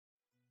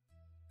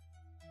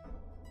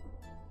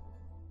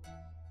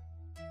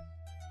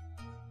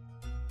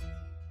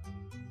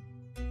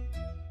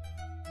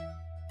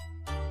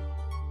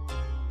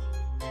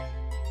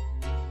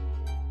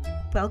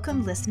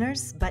Welcome,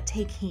 listeners, but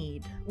take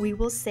heed. We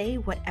will say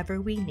whatever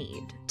we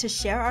need to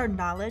share our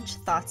knowledge,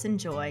 thoughts, and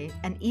joy,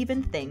 and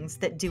even things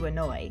that do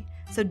annoy.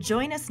 So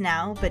join us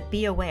now, but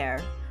be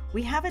aware.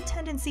 We have a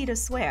tendency to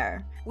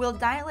swear. We'll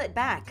dial it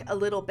back a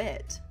little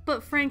bit.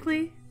 But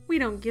frankly, we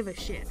don't give a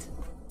shit.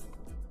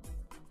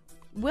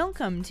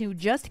 Welcome to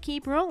Just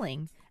Keep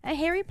Rolling, a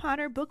Harry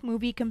Potter book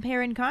movie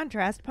compare and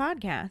contrast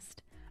podcast.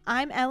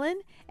 I'm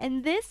Ellen,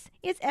 and this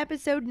is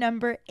episode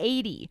number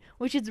 80,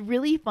 which is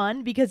really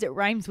fun because it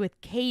rhymes with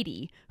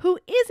Keighty, who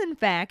is in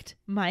fact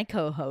my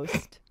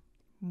co-host.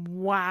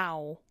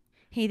 Wow.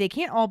 Hey, they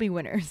can't all be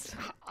winners.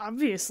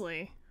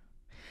 Obviously.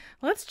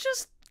 Let's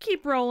just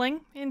keep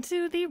rolling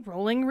into the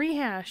rolling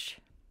rehash.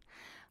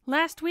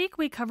 Last week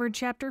we covered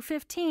chapter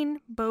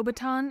 15,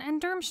 Beauxbaton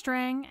and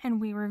Durmstrang,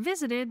 and we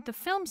revisited the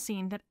film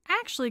scene that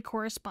actually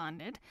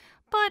corresponded,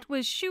 but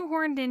was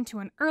shoehorned into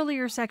an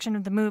earlier section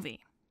of the movie.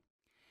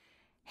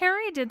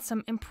 Harry did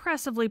some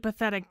impressively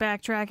pathetic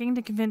backtracking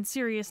to convince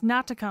Sirius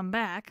not to come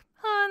back,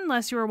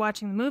 unless you were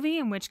watching the movie,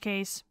 in which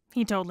case,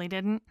 he totally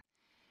didn't.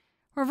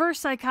 Reverse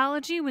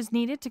psychology was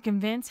needed to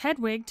convince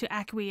Hedwig to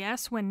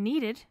acquiesce when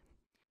needed.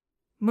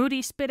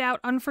 Moody spit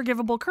out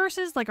unforgivable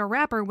curses like a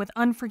rapper with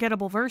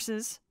unforgettable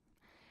verses.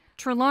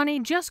 Trelawney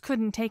just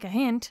couldn't take a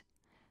hint.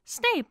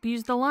 Snape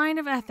used the line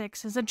of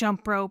ethics as a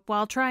jump rope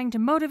while trying to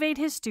motivate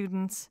his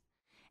students.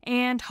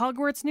 And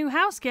Hogwarts' new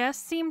house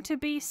guests seem to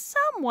be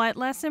somewhat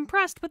less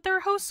impressed with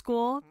their host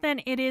school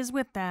than it is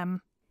with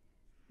them.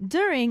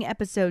 During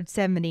episode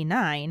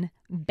 79,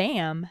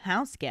 BAM!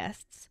 House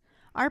Guests,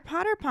 our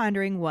Potter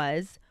Pondering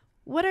was,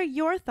 what are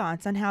your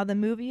thoughts on how the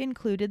movie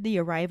included the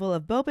arrival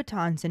of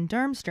Beauxbatons and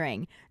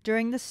Durmstrang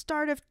during the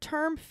start of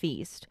term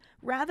feast,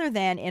 rather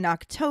than in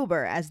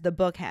October as the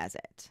book has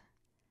it?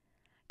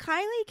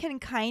 Kylie can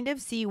kind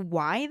of see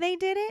why they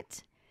did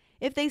it.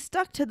 If they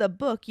stuck to the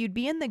book, you'd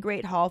be in the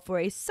Great Hall for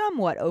a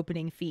somewhat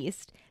opening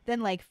feast, then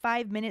like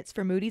 5 minutes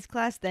for Moody's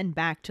class, then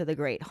back to the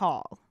Great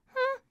Hall.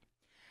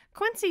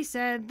 Quincy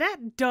said,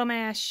 that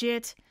dumbass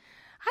shit.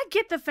 I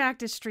get the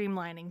fact it's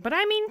streamlining, but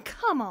I mean,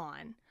 come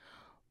on.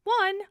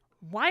 1,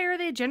 why are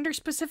they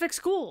gender-specific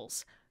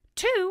schools?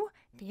 2,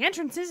 the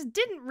entrances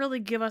didn't really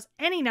give us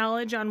any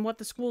knowledge on what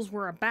the schools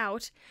were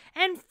about.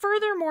 And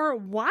furthermore,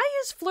 why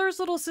is Fleur's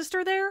little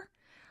sister there?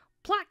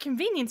 Plot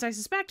convenience, I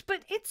suspect,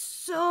 but it's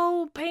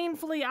so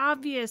painfully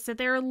obvious that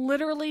they're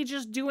literally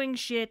just doing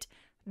shit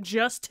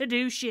just to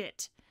do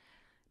shit.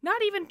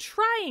 Not even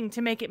trying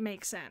to make it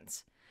make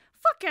sense.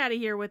 Fuck out of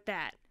here with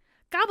that.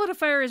 Goblet of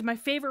Fire is my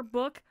favorite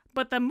book,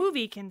 but the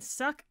movie can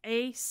suck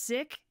a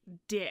sick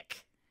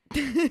dick.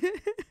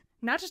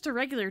 Not just a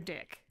regular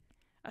dick.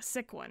 A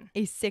sick one.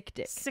 A sick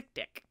dick. Sick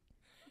dick.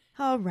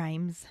 All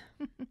rhymes.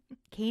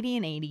 Keighty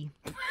and 80.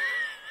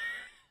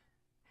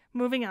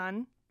 Moving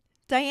on.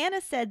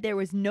 Diana said there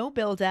was no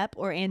build-up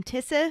or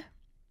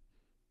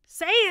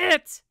Say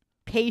it!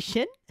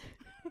 Patience,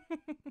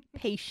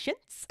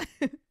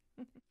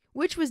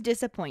 which was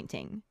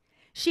disappointing.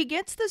 She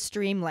gets the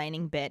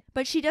streamlining bit,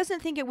 but she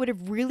doesn't think it would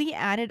have really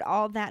added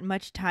all that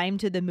much time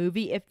to the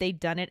movie if they'd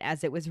done it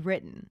as it was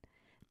written.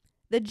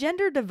 The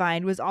gender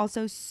divide was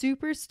also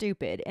super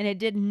stupid, and it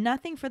did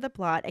nothing for the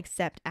plot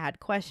except add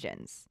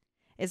questions.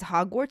 Is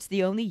Hogwarts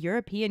the only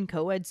European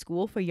co-ed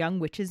school for young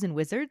witches and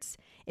wizards?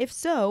 If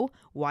so,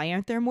 why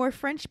aren't there more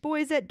French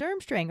boys at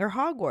Durmstrang or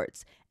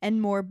Hogwarts,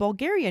 and more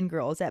Bulgarian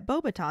girls at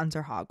Beauxbatons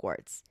or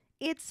Hogwarts?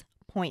 It's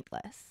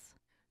pointless.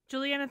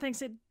 Juliana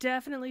thinks it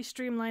definitely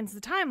streamlines the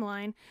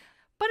timeline,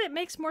 but it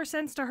makes more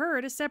sense to her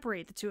to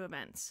separate the two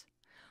events.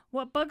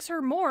 What bugs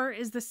her more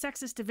is the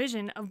sexist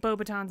division of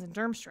Beauxbatons and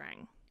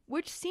Durmstrang.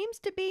 Which seems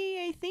to be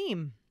a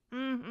theme.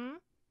 Mm-hmm.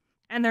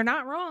 And they're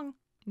not wrong.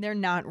 They're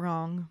not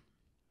wrong.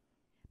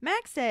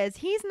 Max says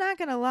he's not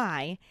going to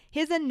lie.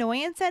 His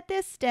annoyance at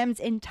this stems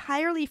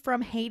entirely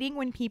from hating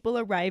when people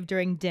arrive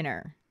during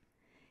dinner.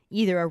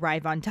 Either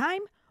arrive on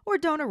time or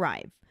don't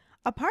arrive.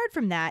 Apart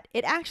from that,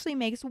 it actually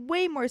makes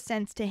way more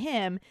sense to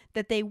him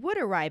that they would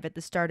arrive at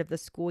the start of the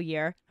school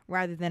year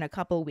rather than a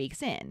couple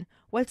weeks in.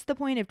 What's the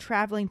point of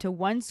traveling to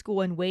one school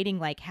and waiting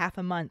like half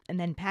a month and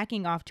then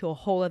packing off to a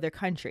whole other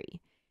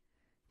country?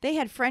 They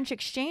had French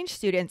exchange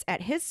students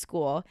at his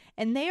school,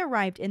 and they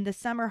arrived in the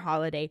summer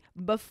holiday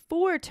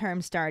before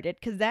term started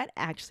because that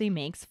actually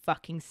makes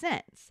fucking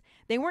sense.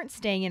 They weren't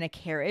staying in a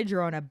carriage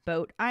or on a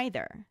boat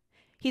either.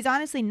 He's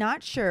honestly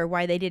not sure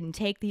why they didn't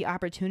take the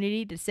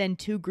opportunity to send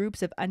 2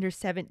 groups of under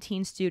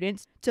 17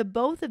 students to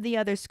both of the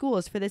other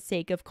schools for the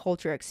sake of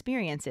culture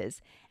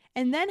experiences,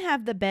 and then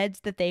have the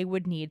beds that they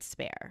would need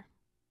spare.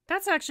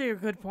 That's actually a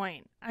good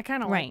point. I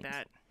kind of like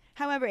that.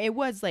 However, it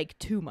was like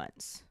 2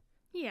 months.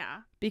 Yeah.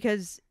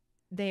 Because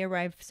they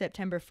arrived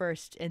September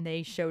 1st and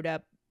they showed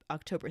up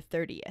October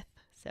 30th.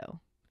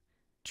 So.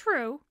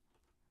 True.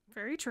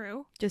 Very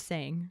true. Just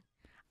saying.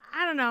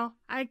 I don't know.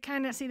 I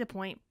kind of see the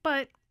point.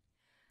 But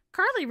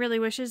Carly really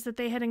wishes that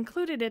they had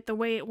included it the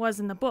way it was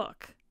in the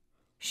book.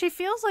 She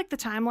feels like the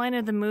timeline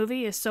of the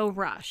movie is so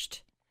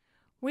rushed.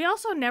 We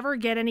also never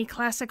get any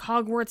classic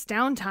Hogwarts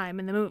downtime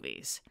in the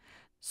movies.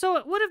 So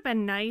it would have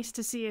been nice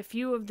to see a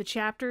few of the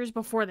chapters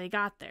before they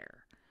got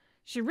there.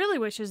 She really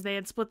wishes they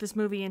had split this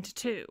movie into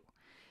two.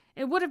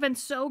 It would have been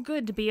so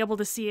good to be able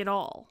to see it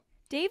all.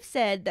 Dave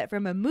said that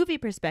from a movie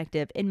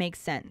perspective, it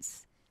makes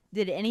sense.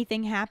 Did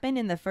anything happen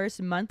in the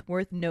first month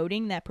worth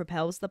noting that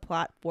propels the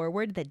plot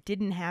forward that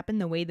didn't happen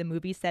the way the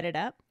movie set it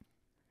up?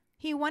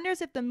 He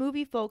wonders if the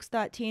movie folks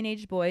thought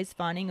teenage boys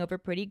fawning over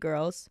pretty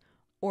girls,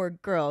 or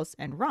girls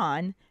and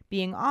Ron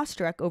being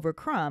awestruck over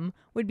Crumb,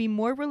 would be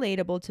more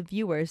relatable to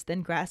viewers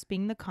than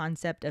grasping the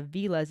concept of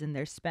Vilas in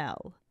their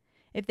spell.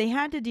 If they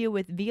had to deal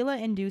with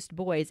Vila-induced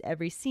boys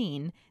every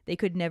scene, they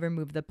could never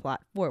move the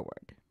plot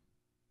forward.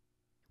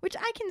 Which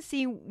I can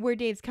see where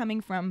Dave's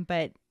coming from,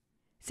 but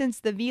since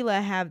the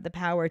Vila have the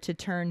power to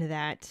turn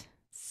that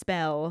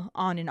spell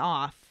on and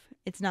off,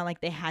 it's not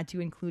like they had to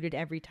include it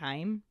every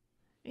time.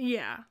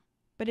 Yeah.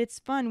 But it's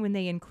fun when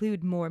they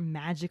include more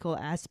magical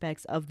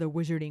aspects of the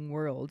wizarding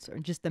worlds, or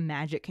just the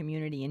magic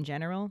community in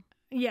general.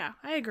 Yeah,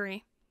 I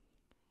agree.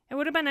 It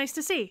would have been nice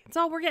to see. That's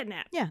all we're getting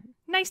at. Yeah.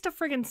 Nice to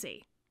friggin'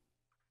 see.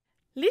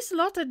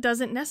 Lieselotte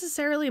doesn't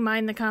necessarily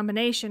mind the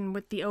combination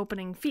with the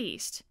opening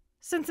feast,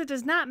 since it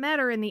does not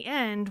matter in the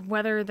end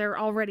whether they're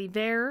already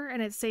there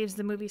and it saves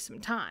the movie some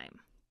time.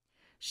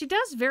 She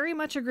does very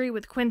much agree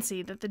with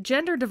Quincy that the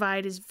gender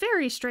divide is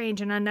very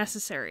strange and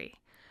unnecessary.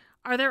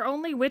 Are there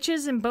only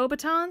witches and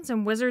Beauxbatons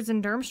and wizards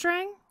and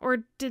Durmstrang?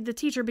 Or did the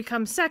teacher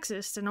become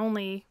sexist and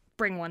only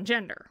bring one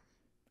gender?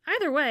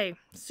 Either way,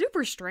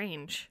 super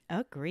strange.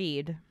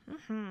 Agreed.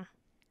 Mm-hmm.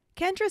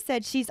 Kendra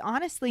said she's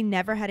honestly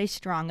never had a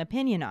strong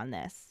opinion on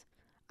this.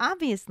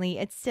 Obviously,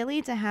 it's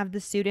silly to have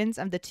the students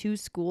of the two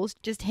schools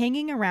just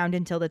hanging around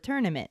until the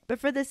tournament, but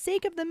for the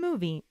sake of the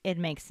movie, it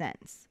makes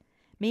sense.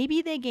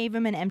 Maybe they gave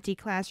them an empty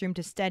classroom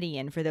to study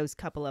in for those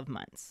couple of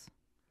months.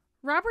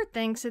 Robert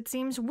thinks it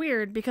seems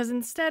weird because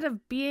instead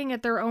of being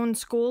at their own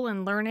school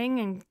and learning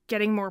and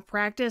getting more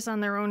practice on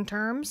their own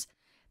terms,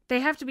 they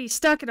have to be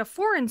stuck at a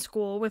foreign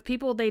school with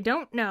people they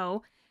don't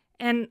know,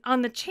 and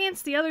on the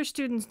chance the other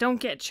students don't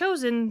get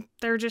chosen,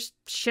 they're just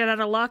shit out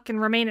of luck and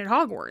remain at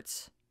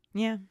Hogwarts.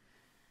 Yeah.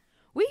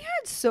 We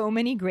had so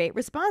many great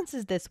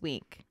responses this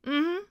week.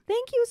 Mm-hmm.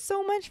 Thank you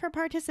so much for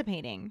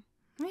participating.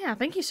 Yeah,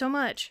 thank you so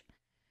much.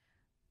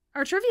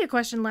 Our trivia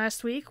question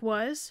last week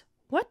was,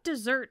 what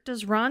dessert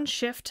does Ron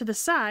shift to the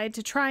side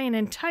to try and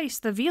entice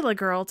the Vila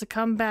girl to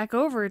come back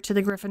over to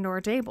the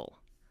Gryffindor table?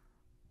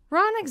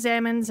 Ron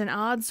examines an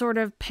odd sort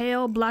of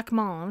pale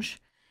blancmange,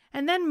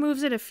 and then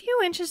moves it a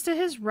few inches to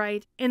his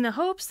right in the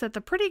hopes that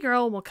the pretty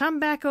girl will come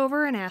back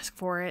over and ask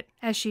for it,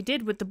 as she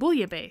did with the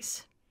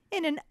bouillabaisse.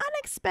 In an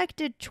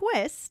unexpected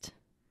twist,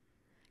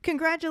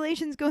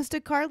 congratulations goes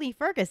to Carly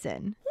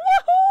Ferguson.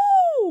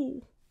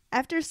 Woohoo!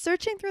 After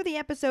searching through the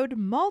episode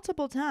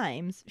multiple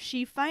times,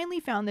 she finally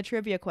found the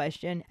trivia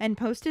question and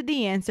posted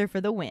the answer for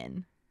the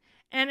win.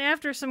 And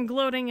after some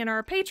gloating in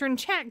our patron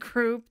chat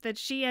group that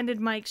she ended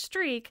Mike's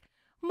streak,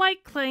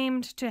 Mike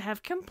claimed to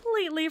have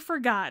completely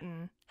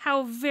forgotten.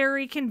 How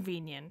very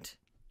convenient.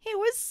 He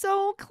was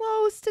so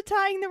close to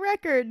tying the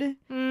record.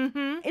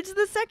 Mm-hmm. It's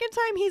the second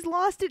time he's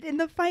lost it in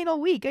the final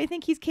week. I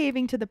think he's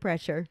caving to the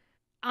pressure.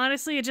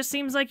 Honestly, it just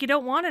seems like you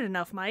don't want it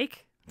enough,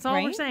 Mike. That's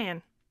all we're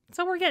saying. That's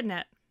all we're getting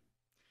at.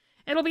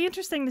 It'll be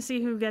interesting to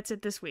see who gets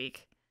it this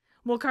week.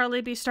 Will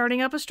Carly be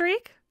starting up a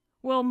streak?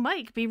 Will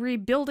Mike be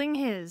rebuilding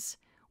his?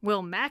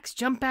 Will Max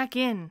jump back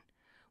in?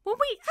 Will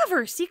we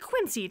ever see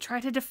Quincy try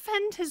to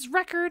defend his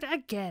record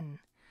again?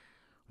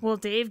 Will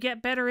Dave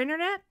get better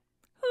internet?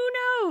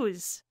 Who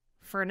knows?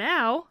 For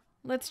now,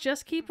 let's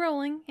just keep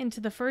rolling into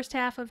the first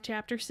half of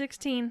Chapter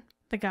 16,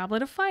 The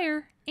Goblet of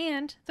Fire,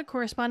 and the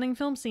corresponding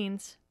film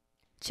scenes.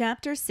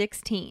 Chapter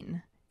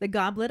 16, The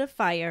Goblet of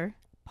Fire,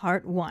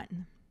 Part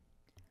 1.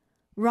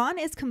 Ron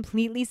is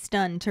completely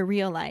stunned to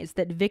realize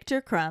that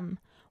Victor Crumb,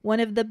 one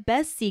of the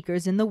best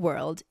seekers in the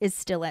world, is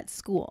still at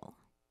school.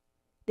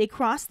 They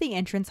cross the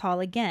entrance hall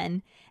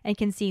again and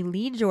can see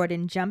Lee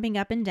Jordan jumping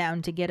up and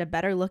down to get a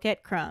better look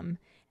at Crumb,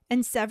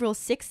 and several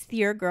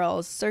sixth-year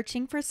girls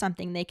searching for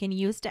something they can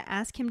use to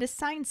ask him to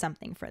sign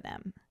something for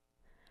them.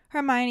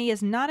 Hermione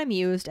is not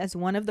amused as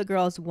one of the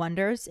girls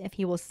wonders if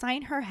he will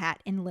sign her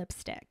hat in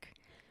lipstick,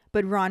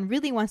 but Ron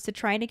really wants to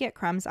try to get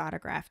Crumb's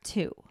autograph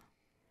too.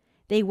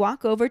 They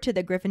walk over to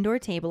the Gryffindor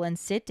table and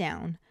sit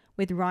down,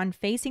 with Ron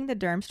facing the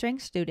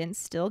Durmstrang students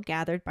still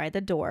gathered by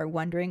the door,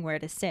 wondering where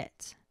to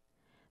sit.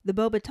 The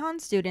Beauxbaton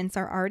students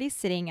are already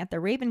sitting at the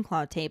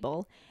Ravenclaw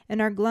table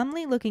and are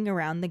glumly looking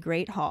around the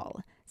great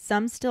hall,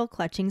 some still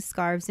clutching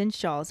scarves and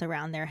shawls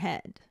around their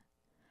head.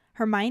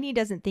 Hermione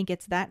doesn't think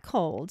it's that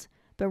cold,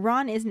 but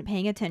Ron isn't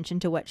paying attention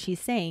to what she's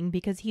saying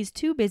because he's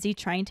too busy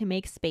trying to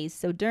make space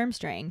so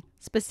Durmstrang,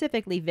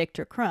 specifically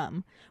Victor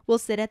Crumb, will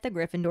sit at the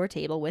Gryffindor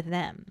table with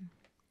them.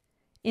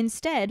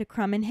 Instead,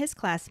 Crumb and his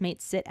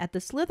classmates sit at the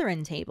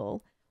Slytherin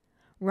table.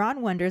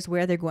 Ron wonders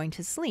where they're going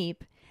to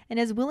sleep, and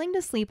is willing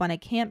to sleep on a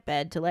camp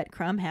bed to let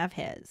Crumb have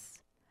his.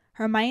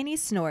 Hermione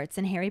snorts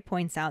and Harry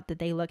points out that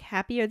they look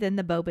happier than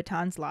the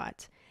Beauxbatons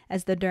lot,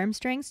 as the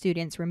Durmstrang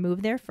students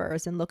remove their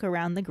furs and look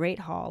around the great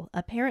hall,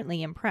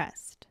 apparently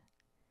impressed.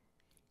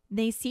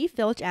 They see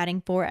Filch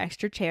adding 4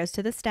 extra chairs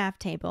to the staff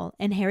table,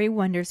 and Harry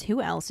wonders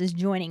who else is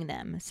joining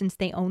them, since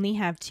they only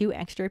have 2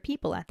 extra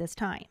people at this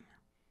time.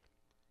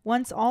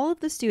 Once all of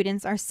the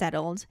students are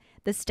settled,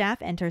 the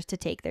staff enters to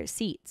take their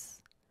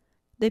seats.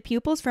 The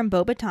pupils from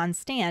Beauxbatons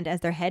stand as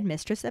their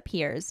headmistress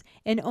appears,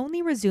 and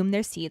only resume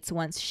their seats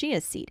once she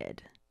is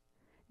seated.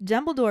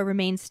 Dumbledore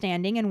remains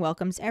standing and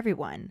welcomes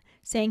everyone,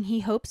 saying he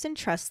hopes and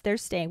trusts their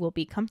stay will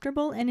be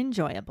comfortable and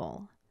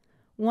enjoyable.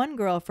 One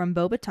girl from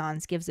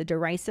Beauxbatons gives a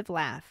derisive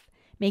laugh,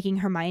 making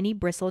Hermione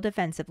bristle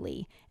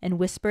defensively and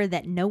whisper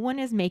that no one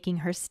is making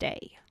her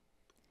stay.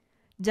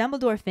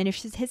 Dumbledore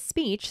finishes his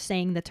speech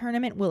saying the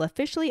tournament will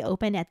officially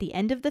open at the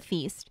end of the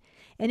feast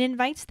and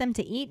invites them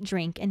to eat,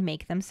 drink, and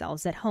make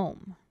themselves at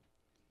home.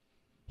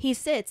 He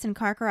sits and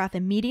Karkaroff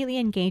immediately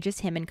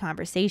engages him in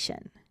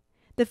conversation.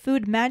 The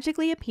food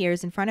magically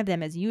appears in front of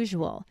them as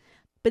usual,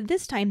 but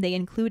this time they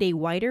include a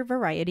wider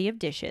variety of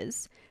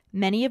dishes,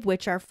 many of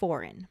which are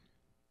foreign.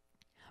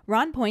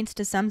 Ron points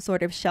to some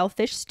sort of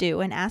shellfish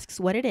stew and asks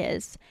what it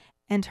is,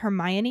 and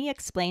Hermione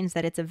explains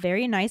that it's a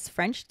very nice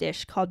French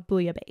dish called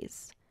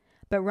bouillabaisse.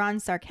 But Ron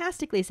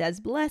sarcastically says,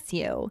 "Bless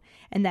you,"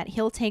 and that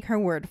he'll take her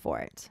word for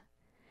it.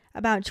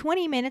 About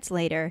 20 minutes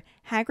later,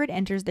 Hagrid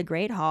enters the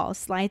Great Hall,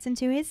 slides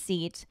into his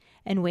seat,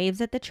 and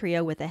waves at the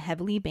trio with a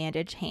heavily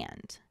bandaged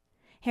hand.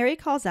 Harry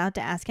calls out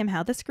to ask him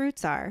how the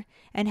Scroots are,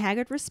 and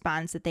Hagrid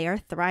responds that they are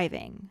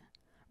thriving.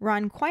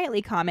 Ron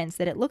quietly comments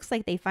that it looks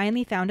like they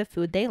finally found a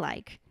food they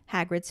like,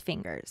 Hagrid's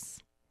fingers.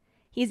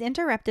 He's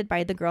interrupted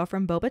by the girl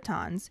from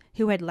Beauxbatons,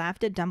 who had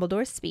laughed at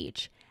Dumbledore's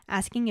speech,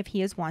 asking if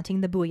he is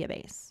wanting the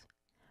bouillabaisse.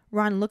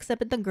 Ron looks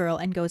up at the girl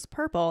and goes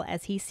purple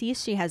as he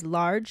sees she has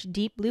large,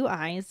 deep blue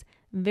eyes,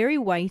 very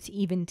white,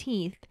 even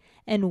teeth,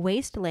 and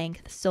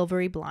waist-length,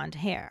 silvery blonde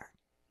hair.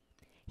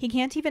 He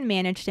can't even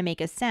manage to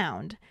make a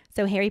sound,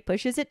 so Harry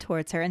pushes it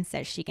towards her and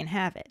says she can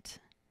have it.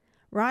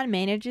 Ron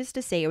manages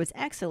to say it was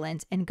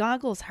excellent and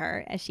goggles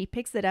her as she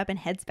picks it up and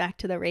heads back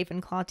to the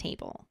Ravenclaw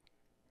table.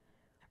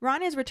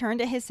 Ron has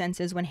returned to his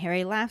senses when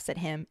Harry laughs at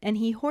him, and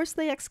he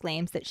hoarsely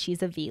exclaims that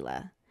she's a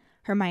Vila.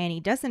 Hermione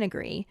doesn't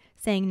agree,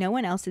 saying no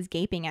one else is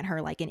gaping at her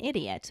like an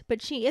idiot,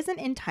 but she isn't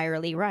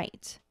entirely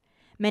right.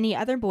 Many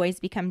other boys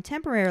become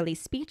temporarily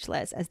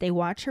speechless as they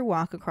watch her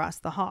walk across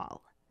the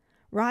hall.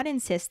 Ron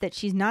insists that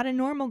she's not a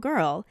normal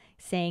girl,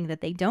 saying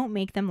that they don't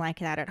make them like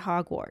that at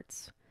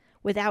Hogwarts.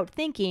 Without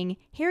thinking,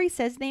 Harry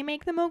says they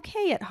make them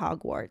okay at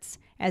Hogwarts,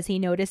 as he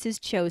notices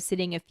Cho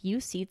sitting a few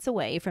seats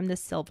away from the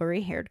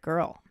silvery-haired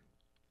girl.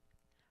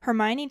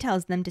 Hermione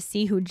tells them to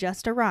see who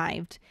just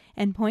arrived,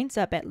 and points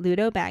up at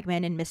Ludo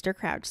Bagman and Mr.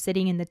 Crouch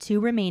sitting in the 2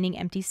 remaining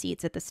empty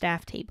seats at the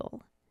staff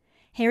table.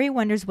 Harry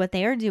wonders what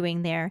they are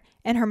doing there,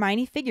 and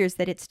Hermione figures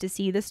that it's to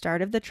see the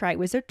start of the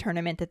Triwizard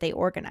Tournament that they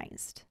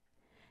organized.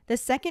 The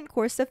second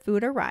course of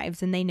food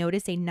arrives, and they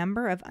notice a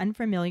number of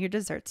unfamiliar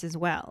desserts as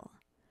well.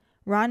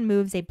 Ron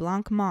moves a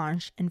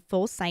blancmange in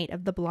full sight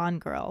of the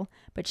blonde girl,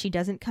 but she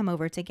doesn't come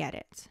over to get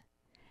it.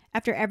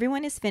 After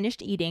everyone is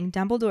finished eating,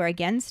 Dumbledore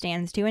again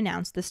stands to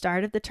announce the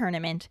start of the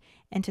tournament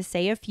and to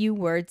say a few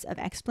words of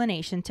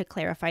explanation to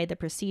clarify the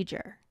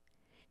procedure.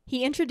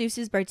 He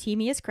introduces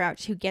Bartemius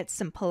Crouch, who gets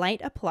some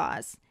polite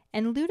applause,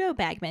 and Ludo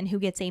Bagman, who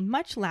gets a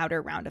much louder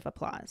round of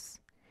applause.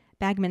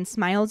 Bagman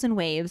smiles and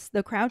waves,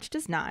 though Crouch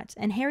does not,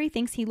 and Harry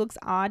thinks he looks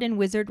odd in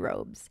wizard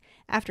robes,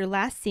 after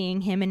last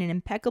seeing him in an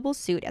impeccable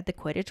suit at the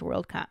Quidditch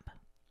World Cup.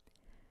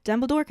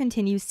 Dumbledore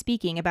continues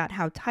speaking about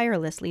how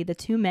tirelessly the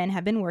 2 men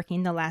have been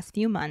working the last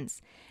few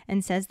months,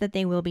 and says that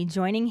they will be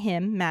joining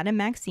him, Madame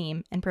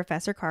Maxime, and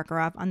Professor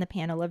Karkaroff on the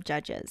panel of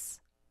judges.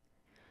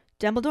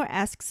 Dumbledore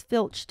asks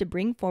Filch to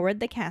bring forward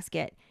the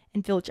casket,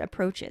 and Filch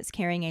approaches,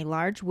 carrying a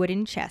large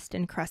wooden chest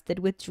encrusted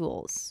with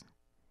jewels.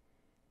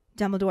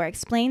 Dumbledore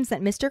explains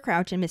that Mr.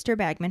 Crouch and Mr.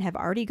 Bagman have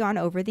already gone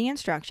over the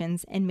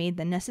instructions and made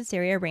the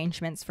necessary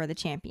arrangements for the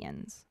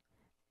champions.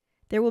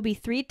 There will be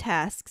 3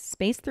 tasks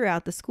spaced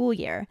throughout the school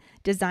year,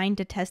 designed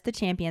to test the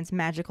champions'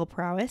 magical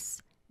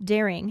prowess,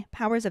 daring,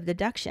 powers of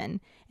deduction,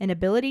 and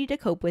ability to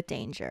cope with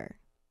danger.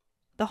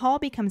 The hall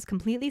becomes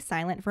completely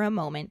silent for a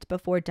moment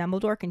before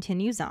Dumbledore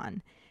continues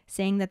on,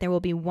 saying that there will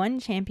be 1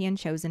 champion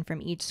chosen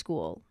from each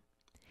school.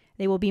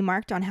 They will be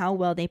marked on how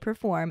well they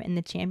perform, and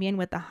the champion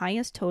with the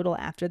highest total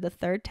after the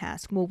 3rd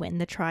task will win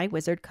the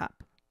Triwizard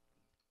Cup.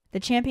 The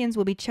champions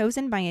will be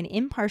chosen by an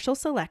impartial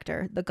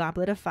selector, the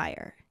Goblet of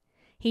Fire.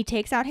 He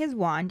takes out his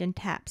wand and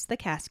taps the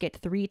casket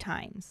 3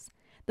 times.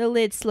 The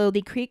lid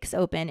slowly creaks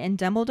open, and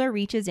Dumbledore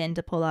reaches in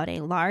to pull out a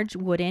large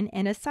wooden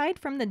and, aside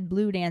from the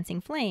blue dancing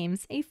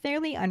flames, a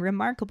fairly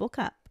unremarkable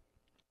cup.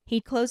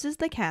 He closes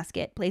the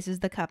casket,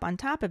 places the cup on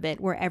top of it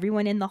where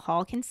everyone in the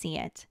hall can see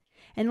it,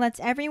 and lets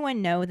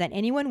everyone know that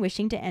anyone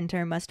wishing to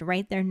enter must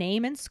write their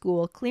name and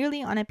school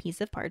clearly on a piece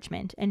of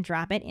parchment and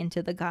drop it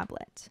into the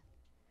goblet.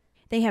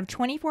 They have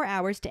 24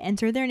 hours to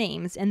enter their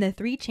names, and the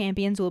 3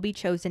 champions will be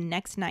chosen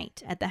next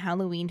night at the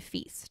Halloween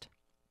feast.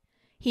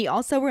 He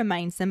also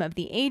reminds them of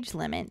the age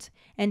limit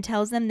and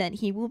tells them that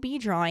he will be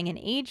drawing an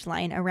age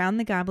line around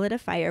the Goblet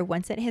of Fire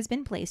once it has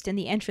been placed in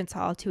the entrance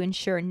hall to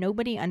ensure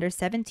nobody under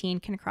 17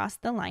 can cross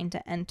the line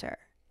to enter.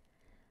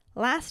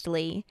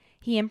 Lastly,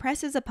 he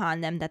impresses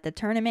upon them that the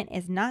tournament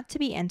is not to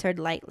be entered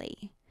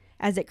lightly,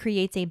 as it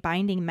creates a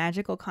binding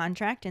magical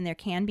contract and there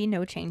can be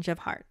no change of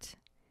heart.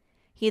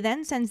 He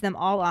then sends them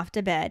all off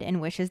to bed and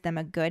wishes them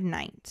a good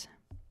night.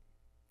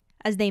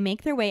 As they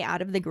make their way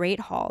out of the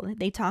Great Hall,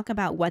 they talk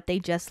about what they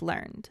just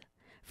learned.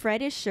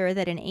 Fred is sure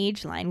that an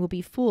age line will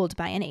be fooled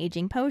by an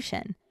aging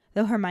potion,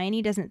 though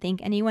Hermione doesn't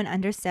think anyone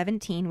under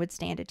 17 would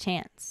stand a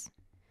chance.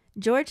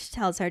 George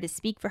tells her to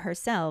speak for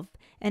herself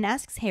and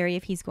asks Harry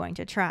if he's going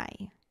to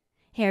try.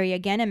 Harry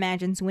again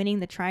imagines winning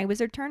the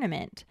Triwizard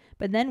Tournament,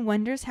 but then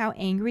wonders how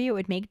angry it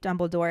would make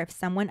Dumbledore if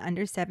someone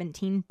under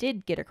 17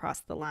 did get across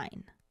the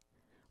line.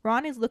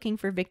 Ron is looking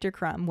for Victor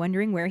Crumb,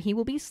 wondering where he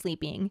will be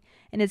sleeping,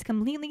 and is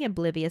completely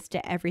oblivious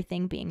to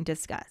everything being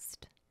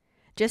discussed.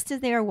 Just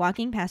as they are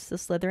walking past the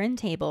Slytherin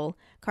table,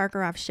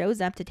 Karkaroff shows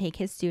up to take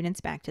his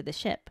students back to the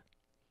ship.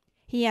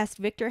 He asks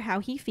Victor how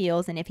he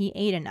feels and if he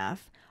ate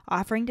enough,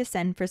 offering to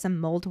send for some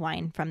mulled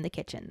wine from the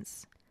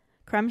kitchens.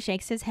 Crumb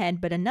shakes his head,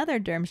 but another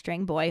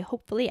Durmstrang boy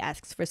hopefully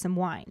asks for some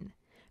wine.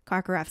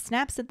 Karkaroff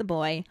snaps at the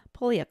boy,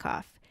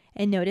 Polyakov,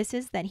 and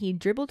notices that he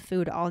dribbled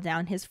food all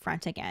down his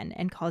front again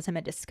and calls him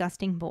a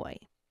disgusting boy.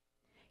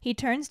 He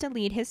turns to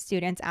lead his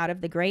students out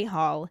of the Great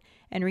Hall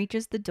and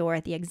reaches the door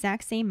at the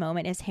exact same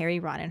moment as Harry,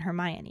 Ron, and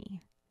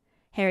Hermione.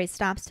 Harry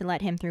stops to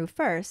let him through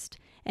first,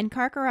 and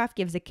Karkaroff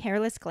gives a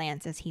careless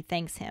glance as he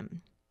thanks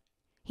him.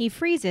 He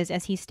freezes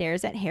as he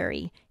stares at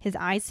Harry, his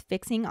eyes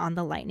fixing on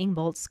the lightning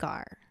bolt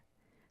scar.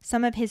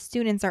 Some of his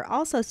students are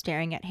also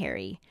staring at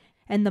Harry,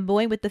 and the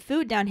boy with the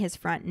food down his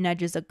front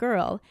nudges a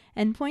girl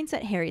and points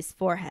at Harry's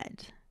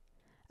forehead.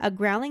 A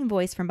growling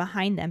voice from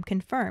behind them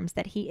confirms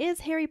that he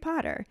is Harry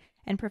Potter,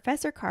 and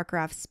Professor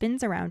Karkaroff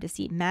spins around to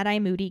see Mad-Eye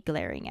Moody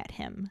glaring at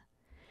him.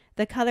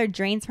 The color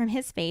drains from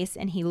his face,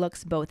 and he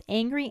looks both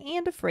angry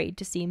and afraid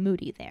to see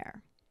Moody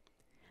there.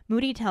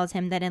 Moody tells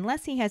him that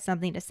unless he has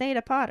something to say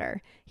to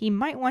Potter, he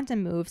might want to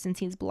move since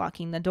he's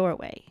blocking the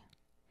doorway.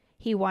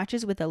 He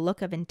watches with a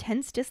look of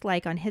intense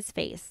dislike on his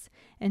face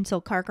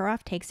until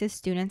Karkaroff takes his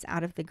students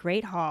out of the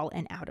Great Hall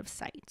and out of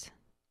sight.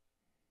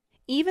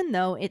 Even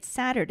though it's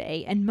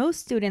Saturday and most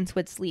students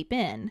would sleep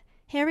in,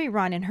 Harry,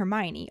 Ron, and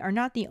Hermione are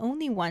not the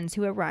only ones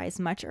who arise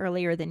much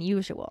earlier than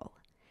usual.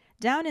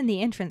 Down in the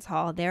entrance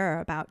hall, there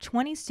are about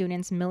 20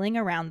 students milling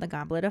around the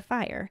Goblet of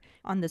Fire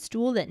on the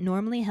stool that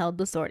normally held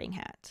the Sorting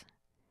Hat.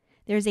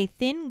 There's a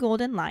thin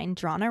golden line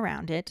drawn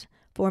around it,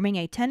 forming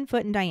a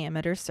 10-foot in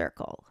diameter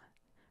circle.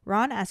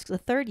 Ron asks the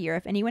third year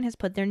if anyone has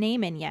put their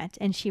name in yet,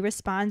 and she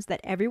responds that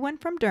everyone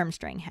from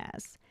Durmstrang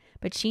has,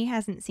 but she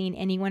hasn't seen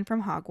anyone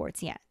from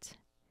Hogwarts yet.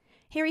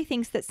 Harry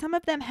thinks that some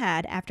of them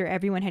had after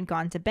everyone had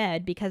gone to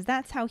bed because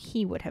that's how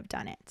he would have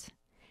done it.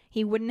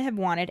 He wouldn't have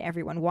wanted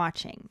everyone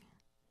watching.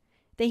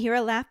 They hear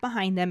a laugh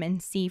behind them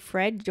and see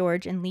Fred,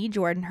 George, and Lee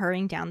Jordan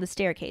hurrying down the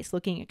staircase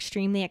looking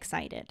extremely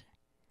excited.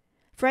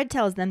 Fred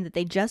tells them that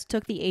they just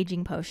took the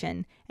aging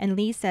potion, and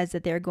Lee says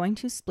that they're going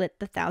to split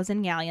the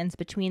 1,000 galleons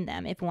between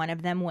them if one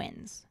of them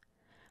wins.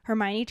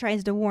 Hermione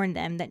tries to warn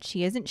them that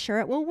she isn't sure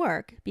it will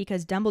work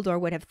because Dumbledore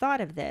would have thought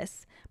of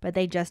this, but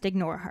they just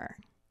ignore her.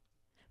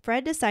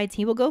 Fred decides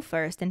he will go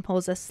first and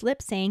pulls a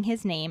slip saying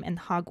his name and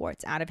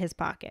Hogwarts out of his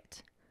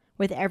pocket.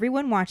 With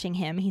everyone watching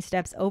him, he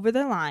steps over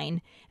the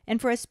line,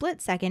 and for a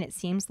split second it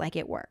seems like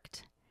it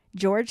worked.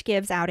 George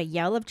gives out a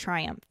yell of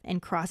triumph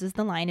and crosses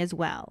the line as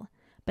well.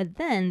 But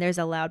then there's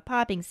a loud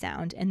popping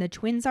sound, and the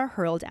twins are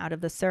hurled out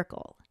of the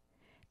circle.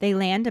 They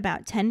land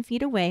about 10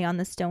 feet away on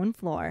the stone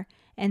floor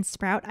and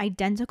sprout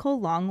identical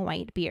long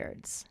white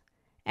beards.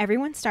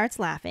 Everyone starts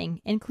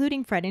laughing,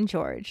 including Fred and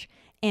George,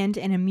 and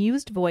an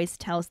amused voice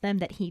tells them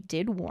that he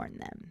did warn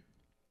them.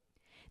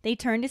 They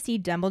turn to see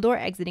Dumbledore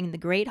exiting the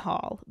Great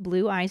Hall,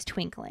 blue eyes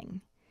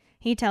twinkling.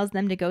 He tells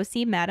them to go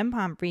see Madame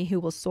Pomfrey, who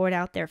will sort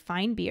out their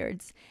fine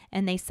beards,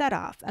 and they set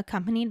off,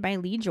 accompanied by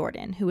Lee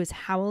Jordan, who is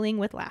howling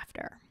with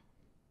laughter.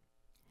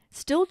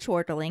 Still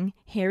chortling,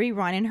 Harry,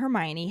 Ron, and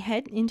Hermione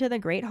head into the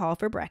Great Hall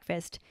for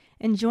breakfast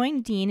and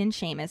join Dean and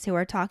Seamus, who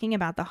are talking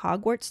about the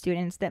Hogwarts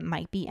students that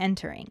might be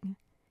entering.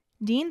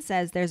 Dean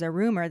says there's a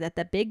rumor that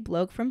the big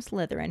bloke from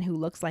Slytherin who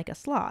looks like a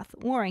sloth,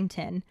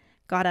 Warrington,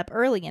 got up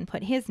early and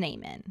put his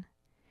name in.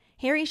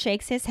 Harry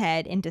shakes his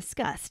head in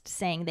disgust,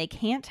 saying they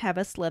can't have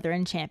a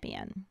Slytherin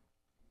champion.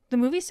 The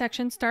movie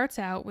section starts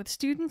out with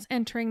students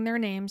entering their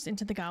names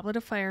into the Goblet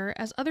of Fire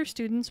as other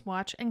students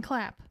watch and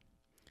clap.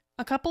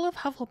 A couple of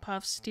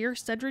Hufflepuffs steer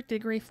Cedric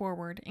Diggory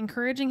forward,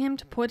 encouraging him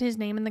to put his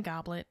name in the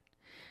goblet.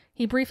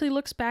 He briefly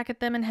looks back at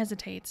them and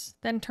hesitates,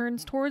 then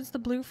turns towards the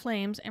blue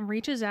flames and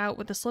reaches out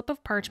with a slip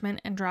of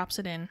parchment and drops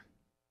it in.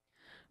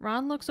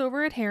 Ron looks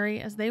over at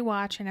Harry as they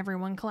watch and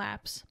everyone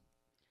claps.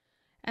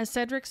 As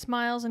Cedric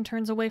smiles and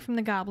turns away from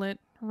the goblet,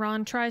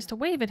 Ron tries to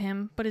wave at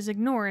him, but is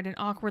ignored and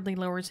awkwardly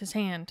lowers his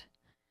hand.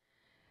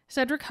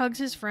 Cedric hugs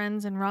his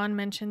friends, and Ron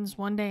mentions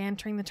one day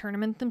entering the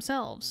tournament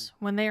themselves,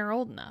 when they are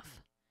old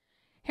enough.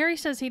 Harry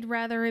says he'd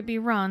rather it be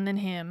Ron than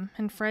him,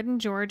 and Fred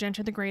and George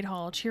enter the Great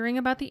Hall, cheering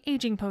about the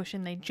aging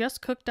potion they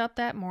just cooked up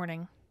that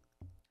morning.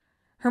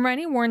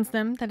 Hermione warns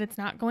them that it's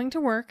not going to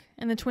work,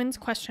 and the twins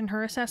question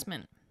her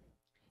assessment.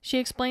 She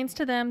explains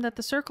to them that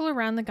the circle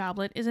around the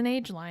goblet is an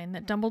age line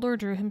that Dumbledore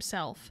drew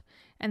himself,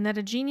 and that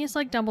a genius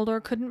like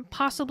Dumbledore couldn't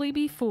possibly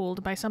be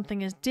fooled by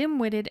something as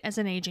dim-witted as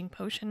an aging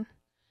potion.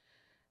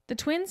 The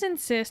twins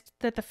insist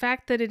that the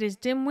fact that it is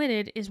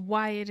dim-witted is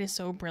why it is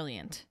so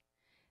brilliant.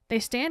 They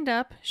stand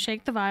up,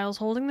 shake the vials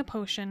holding the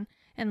potion,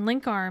 and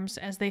link arms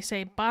as they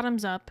say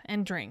bottoms up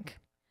and drink.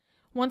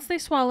 Once they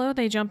swallow,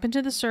 they jump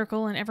into the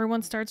circle and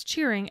everyone starts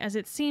cheering as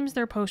it seems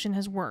their potion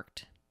has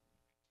worked.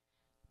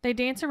 They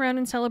dance around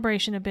in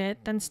celebration a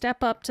bit, then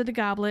step up to the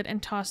goblet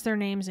and toss their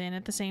names in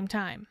at the same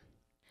time.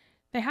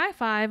 They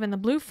high-five and the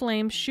blue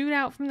flames shoot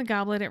out from the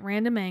goblet at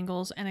random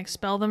angles and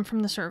expel them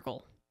from the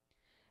circle.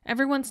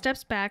 Everyone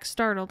steps back,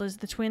 startled, as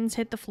the twins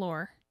hit the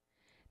floor.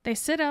 They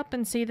sit up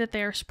and see that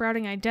they are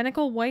sprouting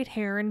identical white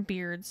hair and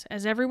beards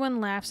as everyone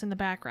laughs in the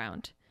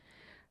background.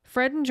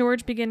 Fred and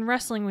George begin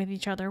wrestling with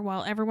each other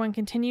while everyone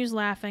continues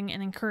laughing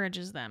and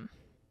encourages them.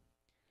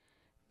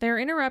 They are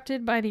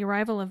interrupted by the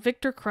arrival of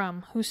Victor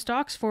Crumb, who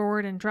stalks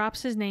forward and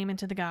drops his name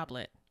into the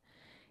goblet.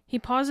 He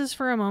pauses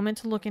for a moment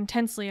to look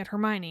intensely at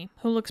Hermione,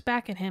 who looks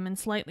back at him and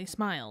slightly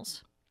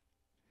smiles.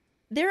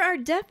 There are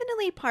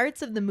definitely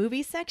parts of the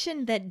movie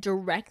section that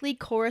directly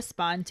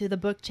correspond to the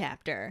book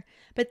chapter,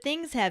 but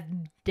things have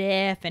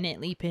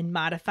definitely been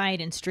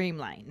modified and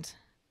streamlined.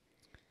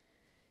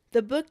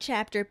 The book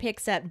chapter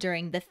picks up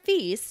during the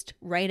feast,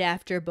 right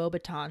after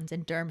Beauxbatons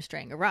and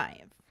Durmstrang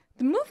arrive.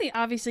 The movie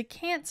obviously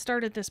can't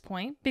start at this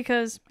point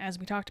because, as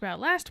we talked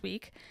about last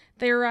week,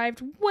 they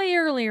arrived way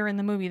earlier in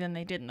the movie than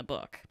they did in the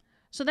book.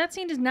 So that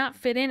scene does not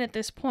fit in at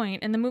this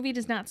point, and the movie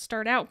does not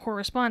start out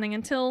corresponding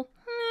until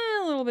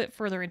a little bit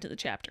further into the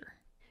chapter.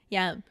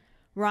 Yeah,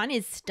 Ron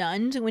is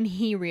stunned when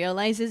he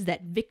realizes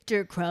that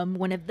Victor Crumb,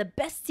 one of the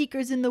best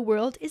seekers in the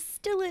world, is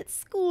still at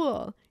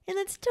school, and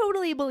that's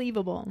totally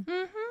believable.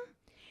 Mm-hmm.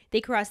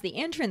 They cross the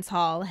entrance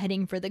hall,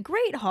 heading for the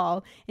Great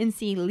Hall, and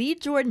see Lee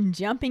Jordan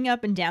jumping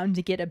up and down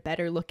to get a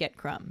better look at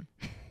Crumb.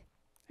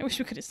 I wish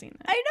we could have seen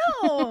that. I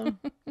know!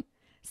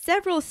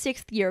 Several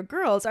sixth-year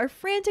girls are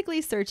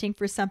frantically searching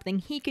for something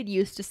he could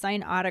use to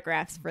sign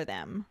autographs for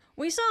them.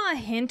 We saw a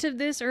hint of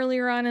this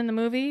earlier on in the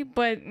movie,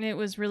 but it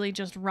was really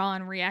just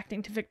Ron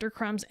reacting to Victor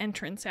Crumb's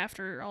entrance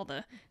after all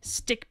the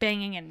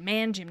stick-banging and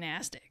man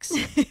gymnastics.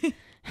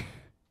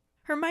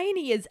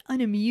 Hermione is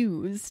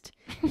unamused,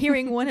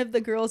 hearing one of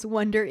the girls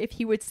wonder if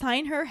he would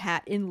sign her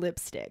hat in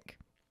lipstick.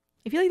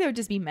 I feel like that would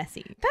just be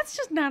messy. That's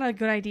just not a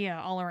good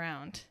idea all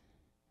around.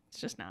 It's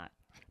just not.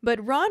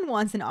 But Ron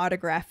wants an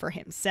autograph for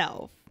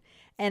himself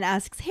and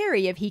asks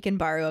Harry if he can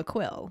borrow a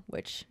quill,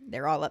 which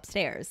they're all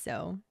upstairs,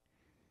 so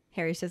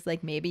Harry's just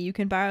like, maybe you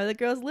can borrow the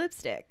girl's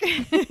lipstick.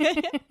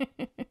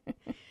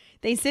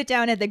 They sit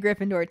down at the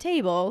Gryffindor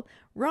table,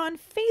 Ron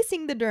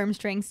facing the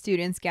Durmstrang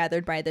students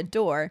gathered by the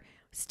door,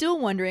 still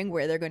wondering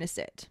where they're going to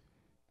sit.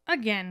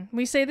 Again,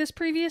 we say this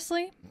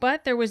previously,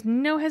 but there was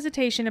no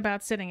hesitation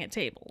about sitting at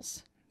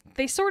tables.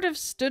 They sort of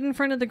stood in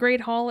front of the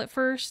Great Hall at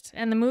first,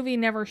 and the movie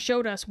never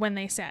showed us when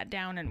they sat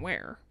down and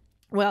where.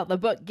 Well, the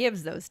book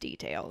gives those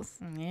details.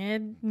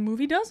 The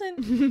movie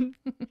doesn't.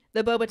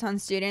 The Beauxbaton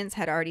students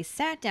had already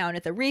sat down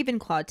at the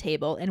Ravenclaw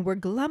table and were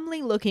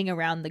glumly looking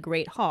around the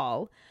Great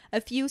Hall, a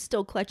few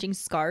still clutching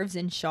scarves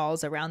and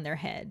shawls around their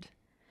head.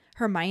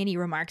 Hermione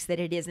remarks that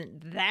it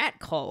isn't that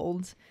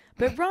cold,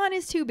 but Ron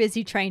is too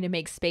busy trying to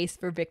make space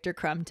for Victor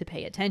Crumb to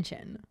pay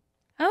attention.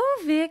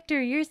 Oh,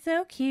 Victor, you're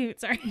so cute.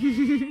 Sorry.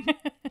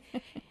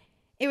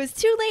 It was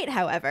too late,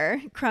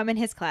 however. Crumb and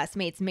his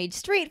classmates made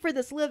straight for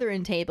the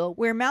Slytherin table,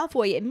 where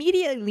Malfoy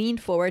immediately leaned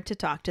forward to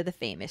talk to the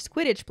famous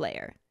Quidditch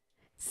player.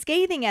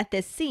 Scathing at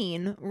this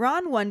scene,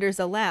 Ron wonders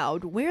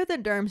aloud where the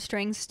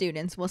Durmstrang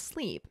students will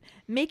sleep,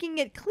 making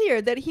it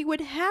clear that he would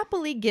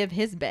happily give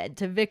his bed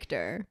to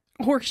Victor.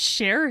 Or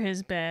share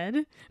his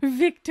bed.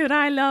 Victor,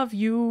 I love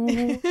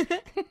you.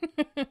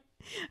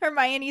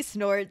 Hermione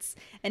snorts,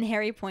 and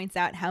Harry points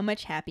out how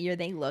much happier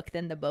they look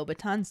than the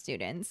Beauxbaton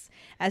students,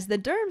 as the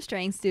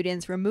Durmstrang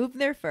students remove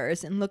their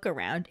furs and look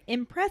around,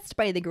 impressed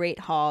by the Great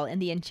Hall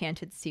and the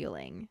enchanted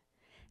ceiling.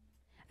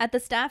 At the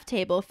staff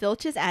table,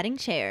 Filch is adding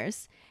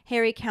chairs.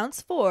 Harry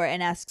counts 4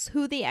 and asks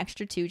who the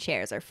extra 2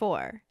 chairs are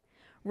for.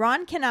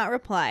 Ron cannot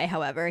reply,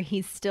 however,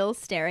 he's still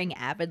staring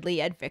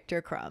avidly at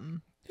Victor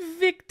Crumb.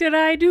 Victor,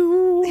 I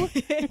do.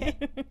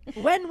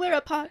 When we're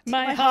apart,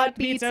 my heart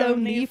beats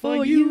only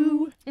for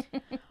you.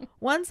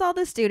 Once all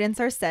the students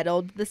are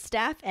settled, the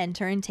staff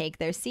enter and take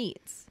their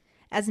seats.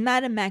 As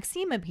Madame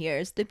Maxime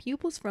appears, the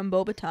pupils from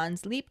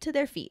Beauxbatons leap to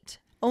their feet,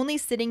 only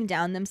sitting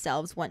down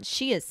themselves once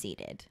she is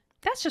seated.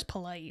 That's just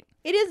polite.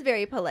 It is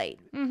very polite,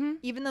 Mm-hmm.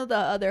 even though the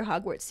other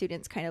Hogwarts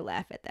students kind of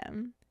laugh at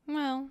them.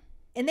 Well,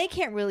 and they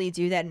can't really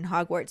do that in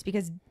Hogwarts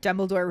because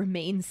Dumbledore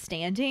remains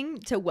standing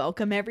to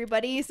welcome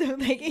everybody. So,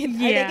 like, are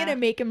they going to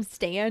make him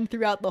stand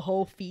throughout the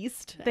whole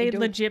feast? They'd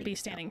legit be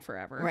standing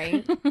forever.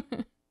 Right?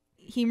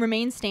 He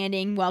remains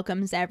standing,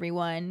 welcomes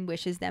everyone,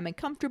 wishes them a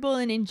comfortable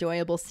and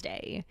enjoyable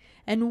stay.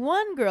 And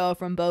one girl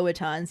from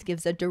Beauxbatons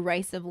gives a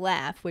derisive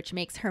laugh, which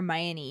makes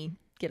Hermione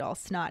get all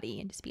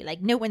snotty and just be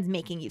like, no one's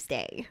making you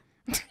stay.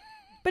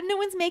 But no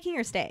one's making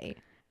her stay.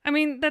 I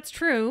mean, that's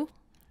true.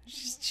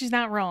 She's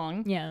not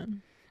wrong. Yeah.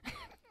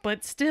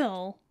 But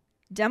still.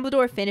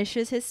 Dumbledore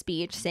finishes his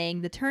speech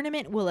saying the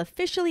tournament will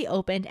officially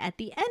open at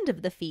the end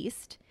of the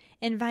feast,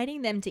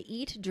 inviting them to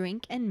eat,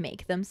 drink, and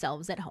make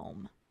themselves at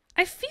home.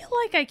 I feel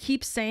like I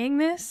keep saying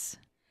this,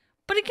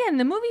 but again,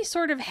 the movie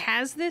sort of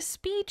has this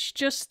speech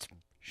just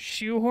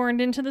shoehorned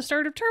into the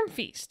start of term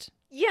feast.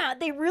 Yeah,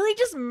 they really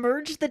just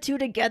merged the two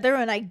together,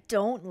 and I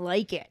don't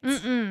like it.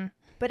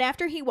 But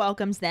after he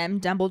welcomes them,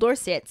 Dumbledore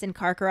sits, and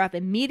Karkaroff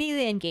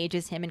immediately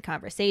engages him in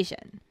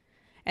conversation.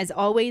 As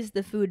always,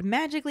 the food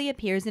magically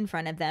appears in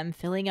front of them,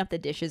 filling up the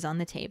dishes on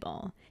the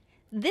table.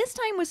 This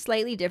time was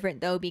slightly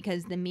different, though,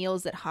 because the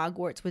meals that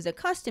Hogwarts was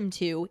accustomed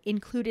to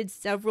included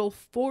several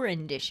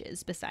foreign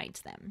dishes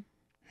besides them.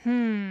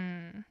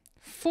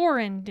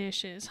 Foreign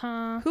dishes,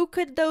 huh? Who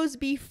could those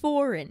be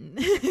foreign?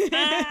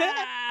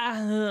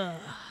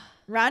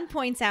 Ron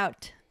points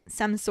out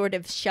some sort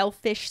of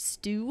shellfish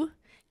stew,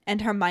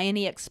 and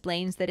Hermione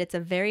explains that it's a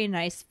very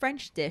nice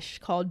French dish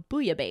called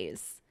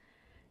bouillabaisse.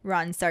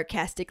 Ron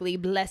sarcastically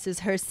blesses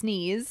her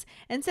sneeze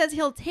and says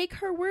he'll take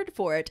her word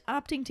for it,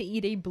 opting to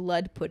eat a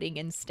blood pudding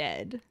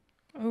instead.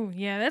 Oh,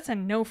 yeah, that's a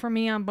no for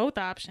me on both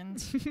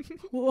options.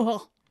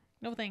 Whoa.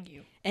 No, thank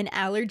you. An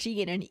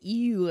allergy and an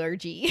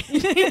Ewwwlergy.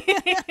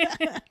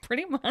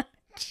 Pretty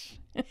much.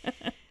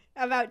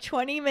 About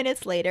 20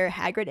 minutes later,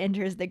 Hagrid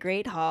enters the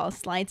Great Hall,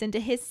 slides into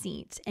his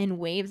seat, and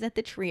waves at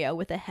the trio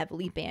with a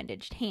heavily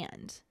bandaged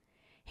hand.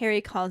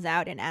 Harry calls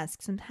out and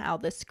asks him how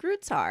the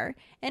Scroots are,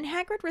 and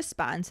Hagrid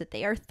responds that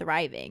they are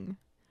thriving.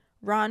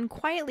 Ron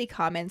quietly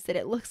comments that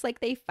it looks like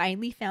they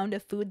finally found a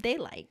food they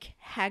like,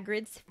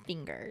 Hagrid's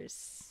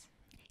fingers.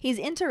 He's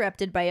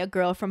interrupted by a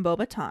girl from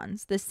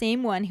Beauxbatons, the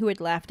same one who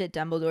had laughed at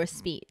Dumbledore's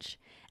speech,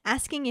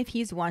 asking if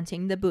he's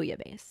wanting the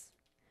bouillabaisse.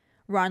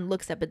 Ron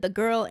looks up at the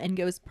girl and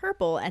goes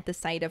purple at the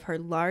sight of her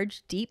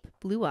large, deep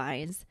blue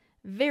eyes,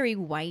 very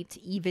white,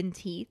 even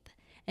teeth,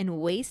 and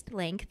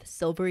waist-length,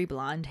 silvery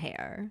blonde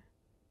hair.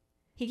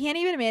 He can't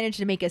even manage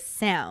to make a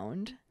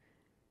sound.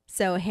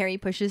 So Harry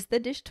pushes the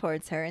dish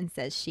towards her and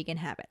says she can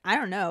have it. I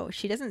don't know.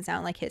 She doesn't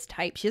sound like his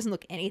type. She doesn't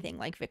look anything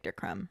like Victor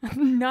Crumb.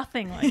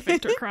 Nothing like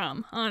Victor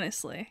Crumb,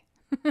 honestly.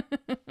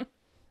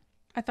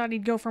 I thought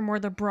he'd go for more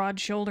the broad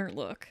shoulder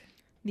look.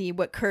 The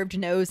curved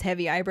nose,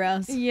 heavy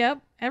eyebrows.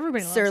 Yep,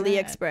 everybody loves surly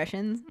that.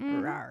 Expressions.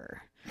 Rawr.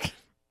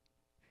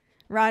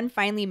 Ron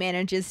finally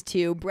manages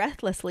to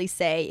breathlessly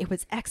say it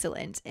was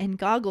excellent and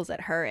goggles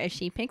at her as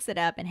she picks it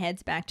up and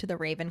heads back to the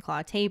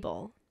Ravenclaw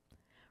table.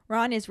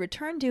 Ron is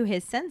returned to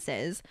his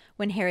senses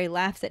when Harry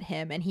laughs at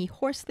him and he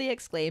hoarsely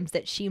exclaims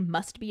that she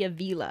must be a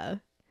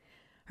Vila.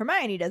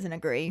 Hermione doesn't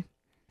agree,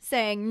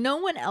 saying no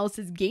one else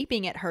is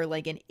gaping at her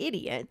like an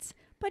idiot,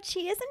 but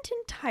she isn't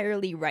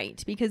entirely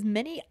right because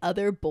many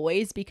other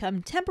boys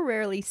become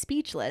temporarily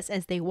speechless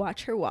as they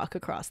watch her walk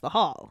across the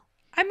hall.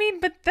 I mean,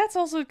 but that's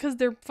also because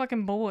they're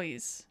fucking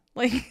boys.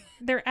 Like,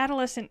 they're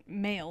adolescent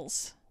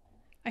males.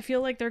 I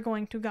feel like they're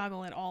going to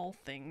goggle at all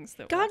things.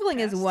 Goggling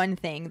is one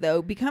thing,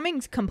 though.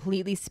 Becoming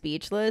completely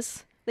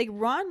speechless. Like,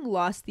 Ron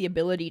lost the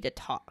ability to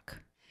talk.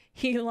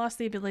 He lost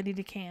the ability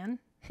to can?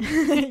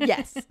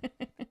 Yes.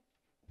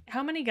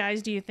 How many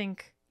guys do you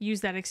think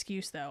use that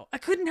excuse, though? I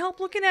couldn't help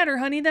looking at her,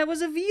 honey. That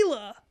was a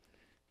Vila.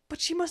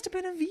 But she must have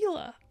been a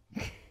Vila.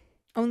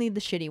 Only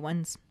the shitty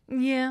ones.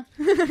 Yeah.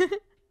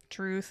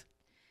 Truth.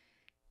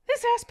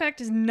 This aspect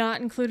is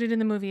not included in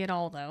the movie at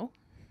all, though.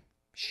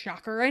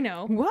 Shocker, I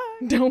know.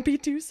 What? Don't be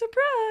too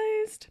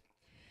surprised.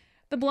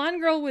 The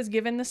blonde girl was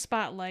given the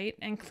spotlight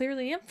and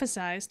clearly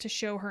emphasized to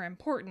show her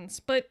importance,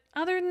 but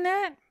other than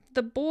that,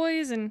 the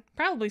boys and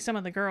probably some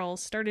of the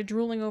girls started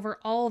drooling over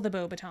all the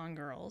Beauxbaton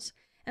girls,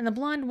 and the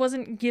blonde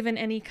wasn't given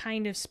any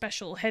kind of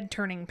special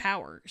head-turning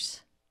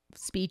powers.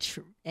 Speech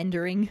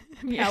endering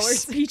powers. Yes,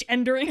 speech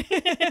endering.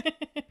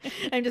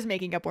 I'm just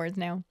making up words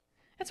now.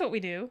 That's what we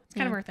do. It's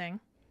kind of our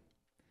thing.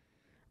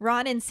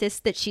 Ron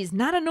insists that she's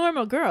not a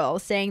normal girl,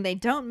 saying they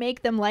don't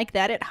make them like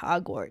that at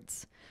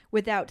Hogwarts.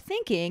 Without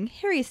thinking,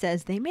 Harry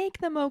says they make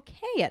them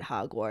okay at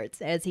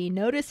Hogwarts, as he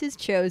notices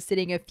Cho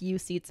sitting a few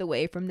seats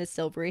away from the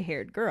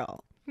silvery-haired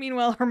girl.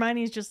 Meanwhile,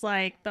 Hermione's just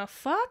like, the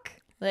fuck?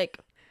 Like,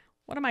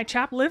 what am I,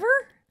 chopped liver?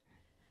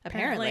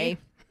 Apparently.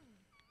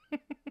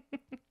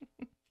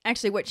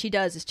 Actually, what she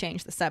does is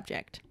change the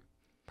subject.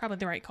 Probably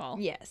the right call.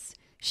 Yes.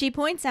 She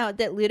points out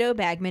that Ludo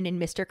Bagman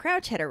and Mr.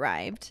 Crouch had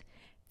arrived,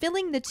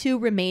 filling the 2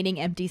 remaining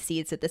empty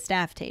seats at the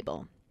staff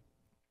table.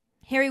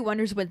 Harry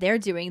wonders what they're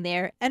doing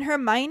there, and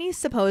Hermione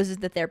supposes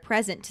that they're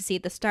present to see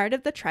the start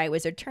of the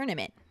Triwizard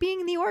Tournament,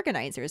 being the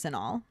organizers and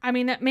all. I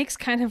mean, that makes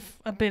kind of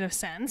a bit of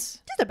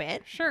sense. Just a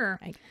bit. Sure.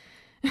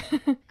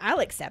 I'll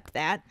accept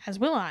that. As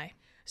will I.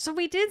 So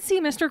we did see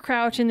Mr.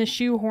 Crouch in the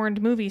shoehorned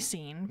movie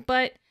scene,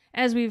 but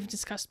as we've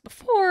discussed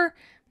before,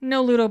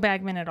 no Ludo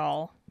Bagman at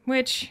all,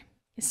 which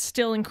is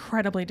still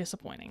incredibly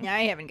disappointing.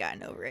 I haven't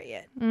gotten over it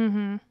yet.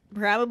 Mm-hmm.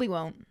 Probably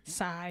won't.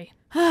 Sigh.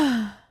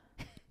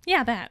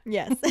 Yeah, that.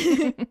 Yes.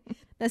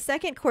 The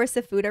second course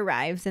of food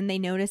arrives, and they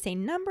notice a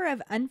number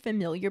of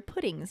unfamiliar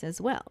puddings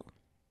as well.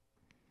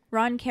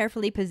 Ron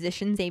carefully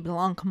positions a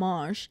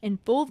blancmange in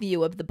full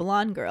view of the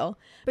blonde girl,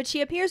 but she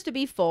appears to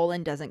be full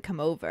and doesn't come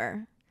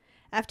over.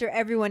 After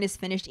everyone is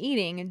finished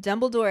eating,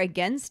 Dumbledore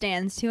again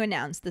stands to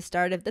announce the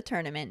start of the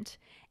tournament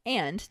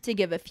and to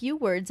give a few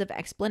words of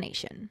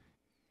explanation.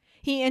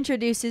 He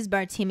introduces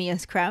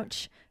Bartemius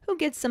Crouch, who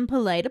gets some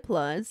polite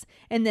applause,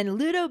 and then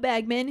Ludo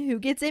Bagman, who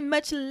gets a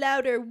much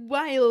louder,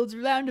 wild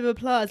round of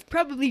applause,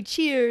 probably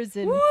cheers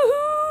and...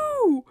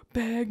 Woohoo!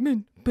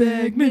 Bagman,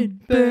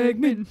 Bagman,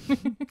 Bagman.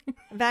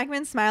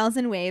 Bagman smiles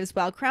and waves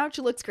while Crouch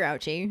looks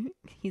grouchy.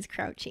 He's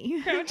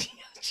crouchy. Crouchy.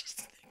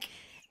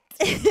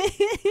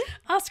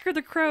 Oscar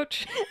the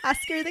Crouch.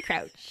 Oscar the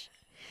Crouch.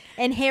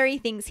 And Harry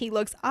thinks he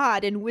looks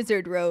odd in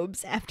wizard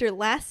robes after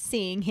last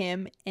seeing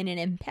him in an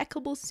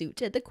impeccable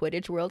suit at the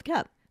Quidditch World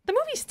Cup. The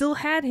movie still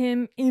had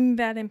him in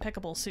that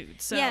impeccable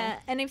suit, so... Yeah,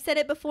 and I've said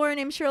it before and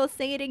I'm sure I'll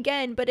say it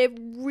again, but I've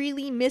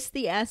really missed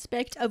the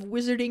aspect of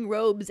wizarding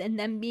robes and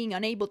them being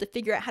unable to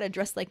figure out how to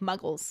dress like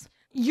muggles.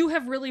 You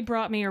have really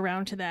brought me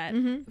around to that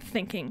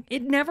thinking.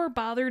 It never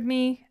bothered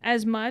me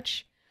as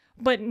much,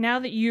 but now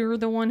that you're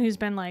the one who's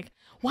been like,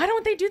 why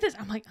don't they do this?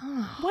 I'm like,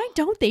 oh. Why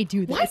don't they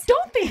do this? Why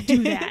don't they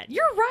do that?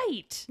 You're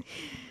right.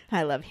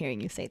 I love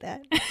hearing you say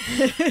that.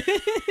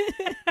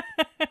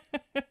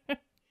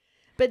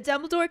 But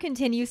Dumbledore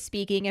continues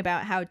speaking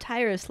about how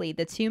tirelessly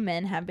the two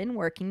men have been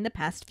working the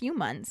past few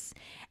months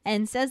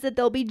and says that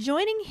they'll be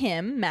joining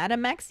him,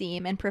 Madame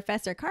Maxime, and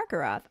Professor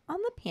Karkaroff on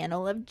the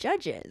panel of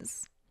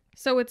judges.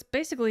 So it's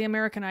basically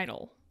American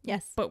Idol.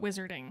 Yes. But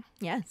wizarding.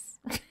 Yes.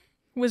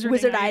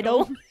 Wizard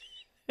Idol.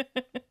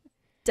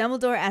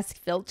 Dumbledore asks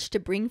Filch to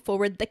bring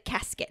forward the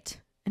casket.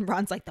 And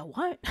Ron's like, the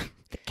what?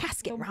 The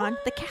casket, Ron.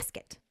 The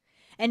casket.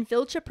 And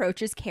Filch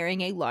approaches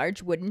carrying a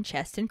large wooden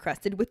chest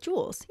encrusted with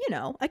jewels. You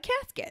know, a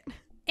casket.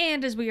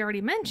 And as we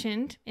already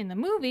mentioned, in the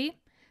movie,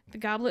 the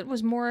goblet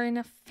was more in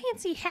a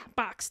fancy hat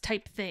box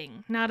type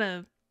thing, not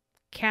a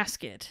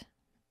casket.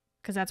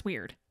 Because that's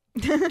weird.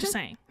 Just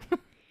saying.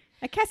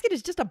 A casket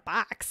is just a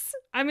box.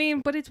 I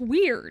mean, but it's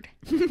weird.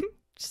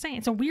 Just saying,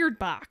 it's a weird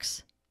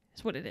box.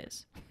 Is what it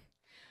is.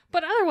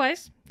 But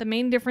otherwise, the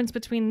main difference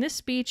between this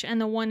speech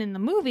and the one in the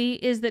movie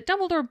is that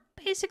Dumbledore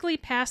basically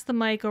passed the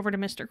mic over to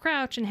Mr.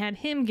 Crouch and had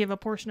him give a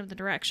portion of the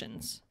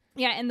directions.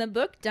 Yeah, in the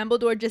book,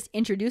 Dumbledore just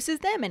introduces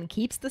them and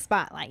keeps the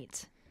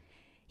spotlight.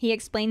 He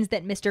explains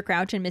that Mr.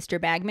 Crouch and Mr.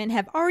 Bagman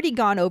have already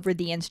gone over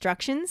the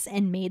instructions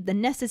and made the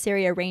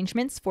necessary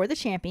arrangements for the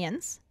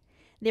champions.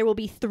 There will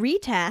be 3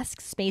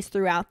 tasks spaced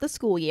throughout the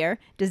school year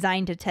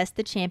designed to test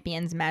the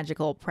champions'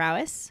 magical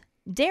prowess,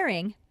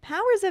 daring,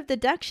 powers of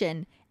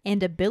deduction,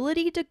 and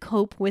ability to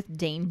cope with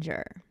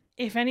danger.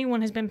 If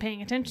anyone has been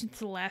paying attention to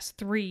the last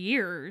 3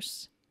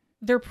 years,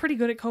 they're pretty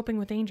good at coping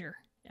with danger.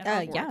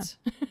 Yeah.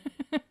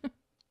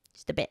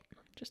 Just a bit.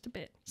 Just a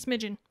bit.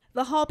 Smidgen.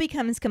 The hall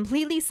becomes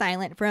completely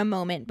silent for a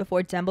moment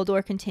before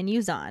Dumbledore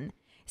continues on,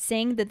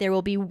 saying that there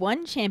will be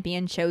 1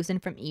 champion chosen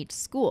from each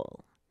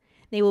school.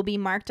 They will be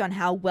marked on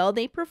how well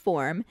they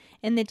perform,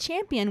 and the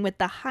champion with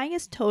the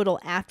highest total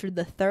after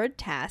the 3rd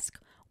task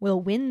will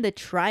win the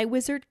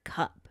Triwizard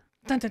Cup.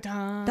 Dun dun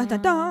dun. Dun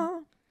dun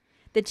dun.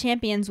 The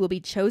champions will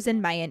be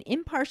chosen by an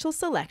impartial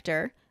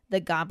selector, the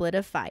Goblet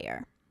of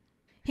Fire.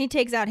 He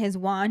takes out his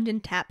wand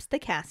and taps the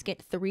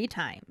casket 3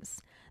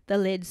 times. The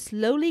lid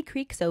slowly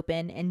creaks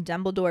open, and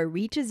Dumbledore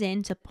reaches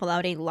in to pull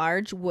out a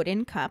large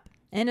wooden cup.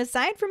 And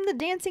aside from the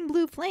dancing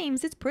blue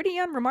flames, it's pretty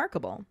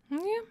unremarkable.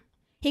 Yeah.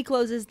 He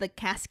closes the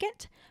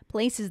casket,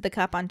 places the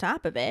cup on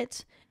top of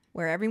it,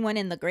 where everyone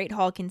in the Great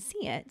Hall can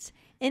see it,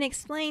 and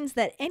explains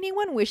that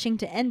anyone wishing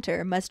to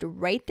enter must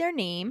write their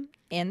name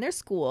and their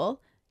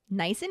school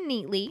nice and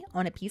neatly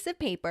on a piece of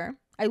paper.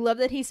 I love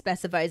that he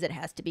specifies it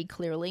has to be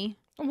clearly.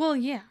 Well,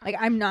 yeah. Like,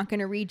 I'm not going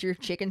to read your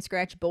chicken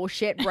scratch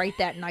bullshit. Write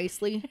that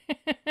nicely.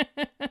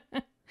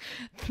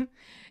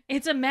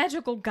 It's a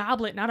magical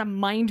goblet, not a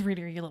mind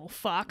reader, you little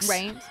fox.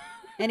 Right?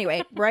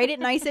 Anyway, write it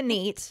nice and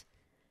neat.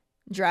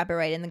 Drop it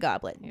right in the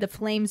goblet. Yep. The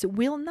flames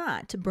will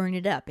not burn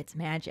it up. It's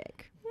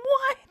magic.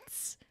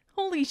 What?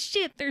 Holy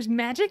shit, there's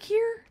magic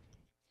here?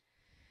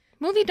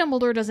 Movie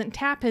Dumbledore doesn't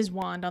tap his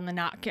wand on the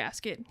knot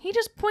casket. He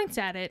just points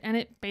at it, and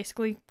it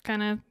basically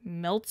kind of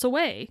melts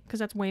away, because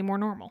that's way more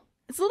normal.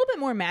 It's a little bit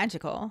more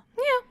magical.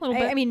 Yeah, a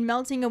little bit. I mean,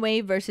 melting away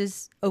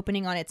versus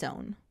opening on its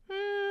own.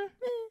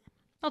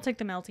 I'll take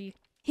the melty.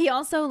 He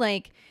also,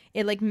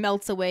 it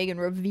melts away and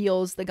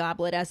reveals the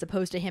goblet as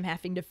opposed to him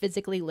having to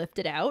physically lift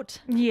it out.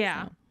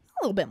 Yeah. So,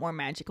 a little bit more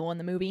magical in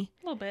the movie.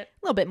 A little bit.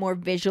 A little bit more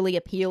visually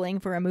appealing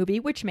for a movie,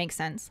 which makes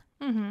sense.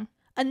 Mm-hmm.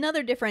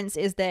 Another difference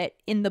is that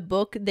in the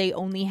book, they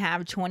only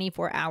have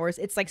 24 hours.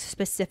 It's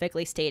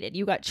specifically stated.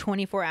 You got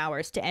 24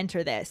 hours to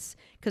enter this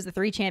because the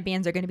 3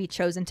 champions are going to be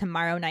chosen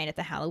tomorrow night at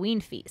the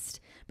Halloween feast.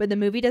 But the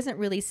movie doesn't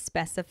really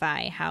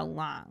specify how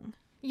long.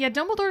 Yeah,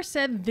 Dumbledore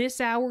said this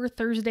hour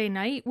Thursday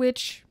night,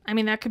 which, I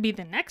mean, that could be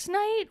the next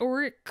night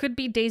or it could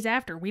be days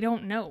after. We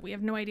don't know. We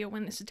have no idea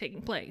when this is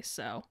taking place,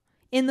 so.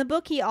 In the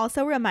book, he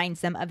also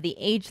reminds them of the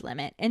age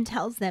limit and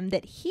tells them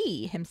that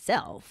he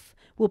himself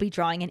will be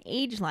drawing an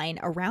age line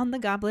around the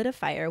Goblet of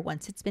Fire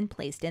once it's been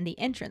placed in the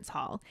entrance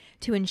hall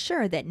to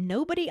ensure that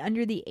nobody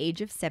under the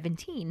age of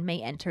 17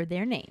 may enter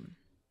their name.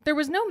 There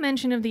was no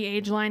mention of the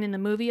age line in the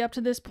movie up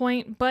to this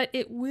point, but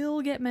it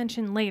will get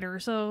mentioned later,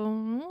 so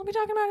we'll be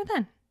talking about it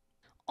then.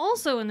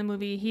 Also in the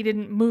movie, he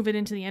didn't move it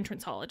into the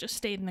entrance hall. It just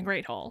stayed in the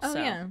Great Hall. Oh,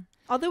 yeah.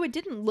 Although it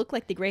didn't look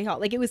like the Great Hall.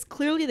 Like, it was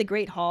clearly the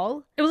Great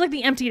Hall. It was like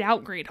the emptied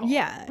out Great Hall.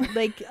 Yeah.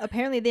 Like,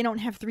 apparently they don't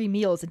have 3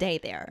 meals a day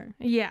there.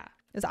 Yeah.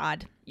 It was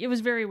odd. It was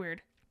very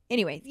weird.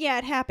 Anyway, yeah,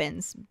 it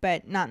happens,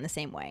 but not in the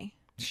same way.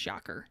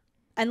 Shocker.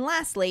 And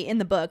lastly, in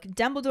the book,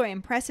 Dumbledore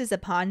impresses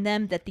upon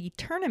them that the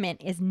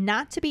tournament is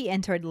not to be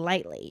entered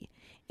lightly.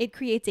 It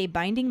creates a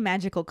binding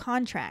magical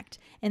contract,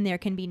 and there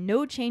can be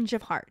no change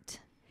of heart.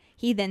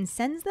 He then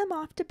sends them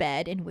off to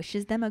bed and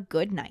wishes them a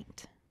good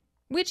night.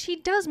 Which he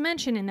does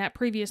mention in that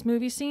previous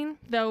movie scene,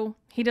 though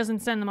he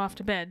doesn't send them off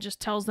to bed, just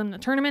tells them the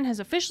tournament has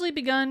officially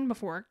begun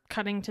before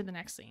cutting to the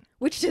next scene.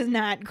 Which does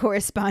not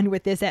correspond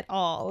with this at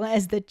all,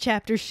 as the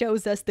chapter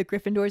shows us the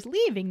Gryffindors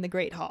leaving the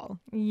Great Hall.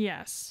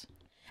 Yes.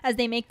 As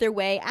they make their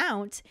way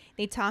out,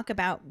 they talk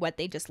about what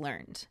they just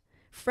learned.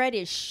 Fred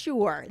is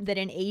sure that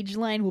an age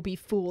line will be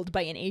fooled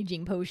by an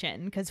aging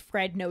potion, because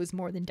Fred knows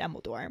more than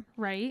Dumbledore.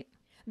 Right.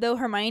 Though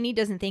Hermione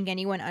doesn't think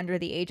anyone under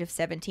the age of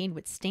 17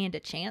 would stand a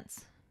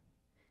chance.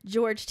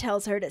 George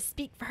tells her to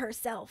speak for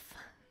herself.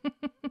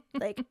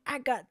 Like, I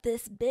got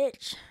this,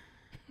 bitch.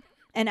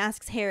 And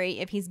asks Harry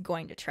if he's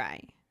going to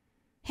try.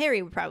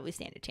 Harry would probably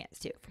stand a chance,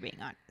 too, for being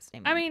honest.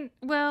 I mean,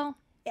 well...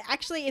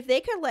 Actually, if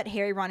they could let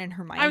Harry, Ron, and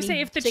Hermione I would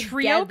say if the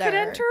trio could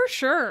enter,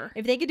 sure.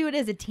 If they could do it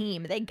as a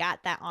team, they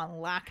got that on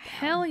lockdown.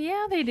 Hell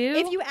yeah, they do.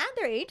 If you add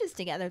their ages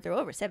together, they're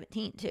over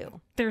 17,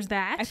 too. There's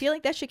that. I feel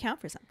like that should count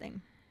for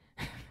something.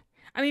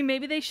 I mean,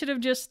 maybe they should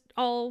have just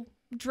all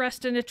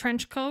dressed in a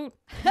trench coat,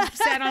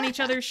 sat on each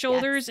other's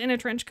shoulders in a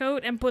trench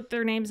coat, and put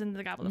their names in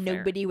the Goblet of Fire.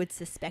 Nobody would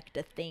suspect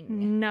a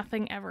thing.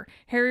 Nothing ever.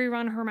 Harry,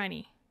 Ron,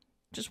 Hermione.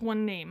 Just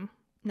one name.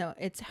 No,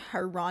 it's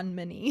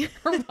Heronmony.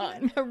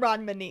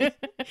 Heronmony.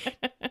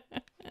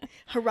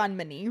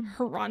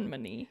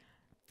 Heronmony.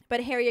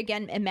 But Harry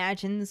again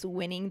imagines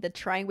winning the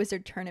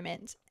Triwizard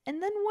Tournament,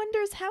 and then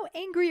wonders how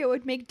angry it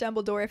would make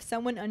Dumbledore if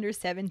someone under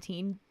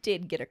 17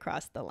 did get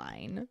across the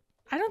line.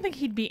 I don't think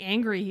he'd be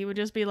angry. He would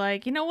just be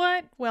like, you know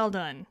what? Well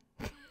done.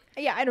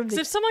 Yeah, I don't think...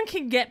 So if someone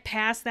can get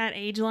past that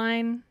age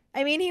line...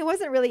 I mean, he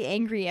wasn't really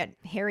angry at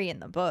Harry in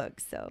the book,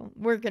 so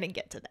we're going to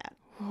get to that.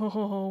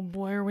 Oh,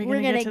 boy, are we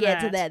going to get to that? We're going to get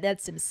to that.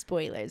 That's some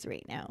spoilers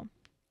right now.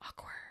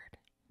 Awkward.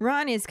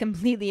 Ron is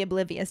completely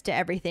oblivious to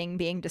everything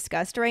being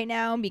discussed right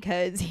now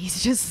because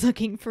he's just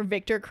looking for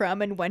Victor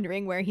Crumb and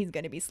wondering where he's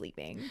going to be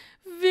sleeping.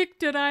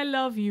 Victor, I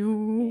love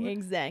you.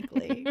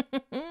 Exactly.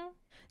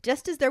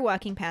 Just as they're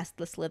walking past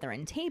the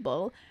Slytherin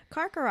table,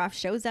 Karkaroff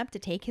shows up to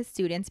take his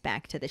students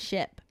back to the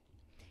ship.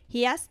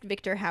 He asked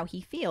Victor how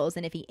he feels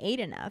and if he ate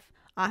enough,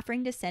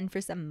 offering to send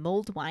for some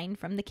mulled wine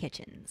from the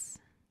kitchens.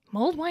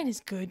 Mulled wine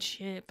is good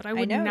shit, but I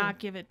would not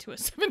give it to a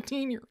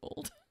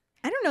 17-year-old.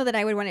 I don't know that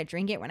I would want to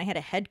drink it when I had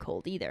a head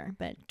cold either,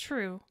 but...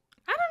 True.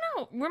 I don't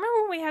know. Remember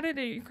when we had it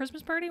at your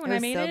Christmas party when I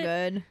made it?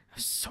 It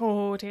was so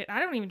good. So tasty. I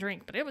don't even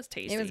drink, but it was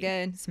tasty. It was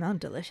good. It smelled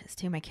delicious,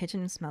 too. My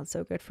kitchen smelled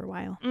so good for a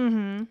while.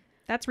 Mm-hmm.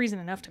 That's reason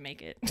enough to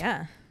make it.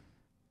 Yeah.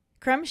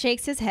 Crumb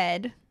shakes his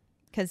head,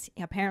 because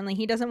apparently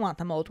he doesn't want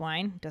the mulled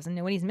wine. Doesn't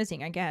know what he's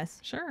missing, I guess.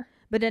 Sure.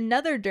 But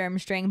another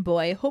Durmstrang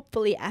boy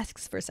hopefully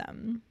asks for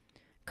some.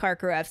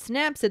 Karkaroff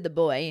snaps at the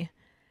boy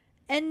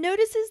and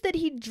notices that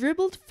he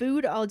dribbled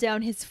food all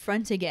down his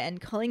front again,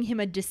 calling him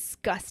a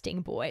disgusting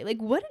boy. Like,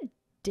 what a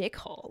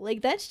dickhole.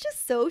 Like, that's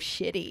just so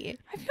shitty.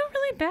 I feel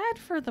really bad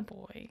for the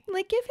boy.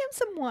 Like, give him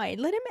some wine.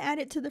 Let him add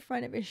it to the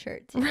front of his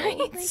shirt, too. Right?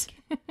 Like,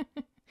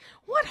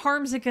 what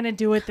harm's it going to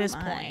do at this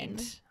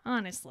point?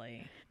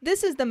 Honestly.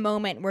 This is the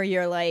moment where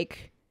you're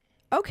like,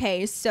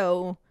 okay,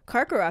 so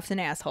Karkaroff's an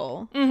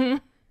asshole. Mm-hmm.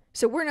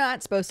 So we're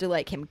not supposed to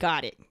like him.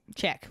 Got it.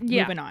 Check.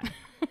 Yeah. Moving on.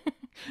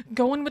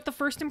 Going with the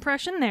first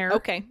impression there.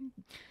 Okay.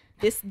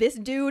 This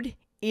dude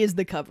is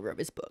the cover of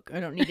his book. I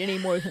don't need any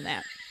more than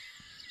that.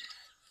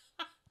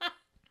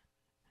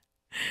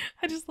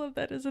 I just love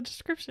that as a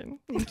description.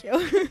 Thank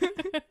you.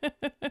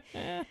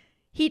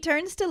 He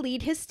turns to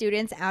lead his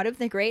students out of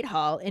the Great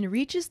Hall and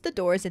reaches the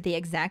doors at the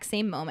exact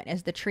same moment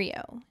as the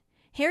trio.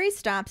 Harry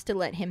stops to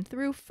let him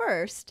through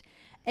first,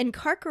 and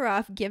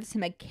Karkaroff gives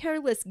him a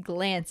careless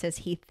glance as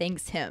he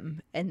thanks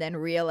him and then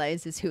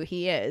realizes who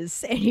he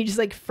is. And he just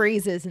like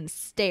freezes and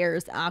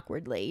stares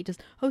awkwardly.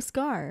 Just, oh,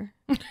 Scar.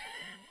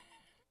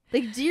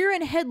 Like deer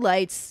in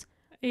headlights,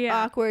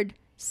 awkward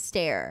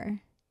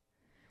stare.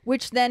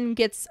 Which then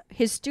gets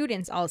his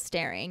students all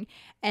staring.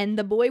 And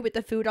the boy with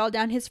the food all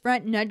down his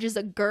front nudges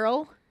a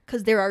girl,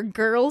 because there are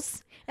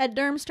girls at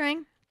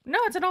Durmstrang. No,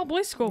 it's an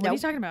all-boys school. What are you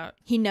talking about?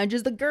 He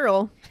nudges the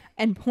girl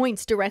and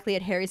points directly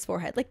at Harry's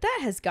forehead. Like, that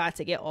has got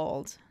to get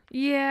old.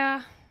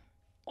 Yeah.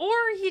 Or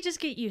you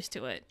just get used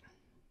to it.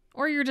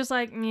 Or you're just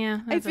like,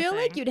 yeah, that's I feel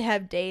like you'd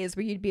have days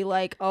where you'd be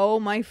like, oh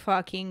my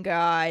fucking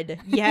God.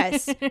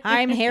 Yes,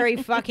 I'm Harry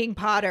fucking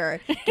Potter.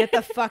 Get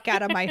the fuck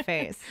out of my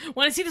face.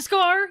 Want to see the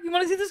scar? You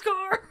want to see the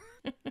scar?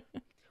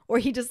 Or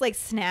he just like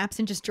snaps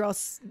and just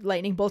draws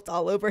lightning bolts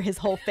all over his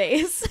whole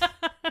face.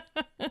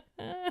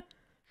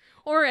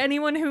 Or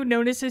anyone who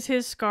notices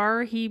his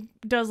scar, he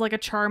does like a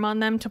charm on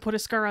them to put a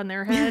scar on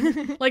their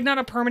head. Like not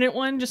a permanent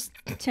one, just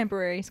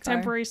Temporary scar.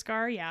 temporary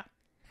scar. Yeah.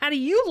 How do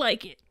you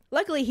like it?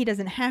 Luckily, he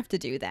doesn't have to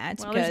do that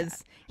Well, there's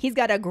because he's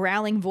got a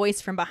growling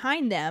voice from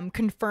behind them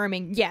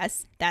confirming,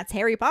 yes, that's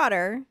Harry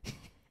Potter.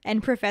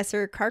 And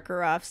Professor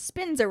Karkaroff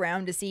spins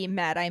around to see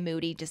Mad-Eye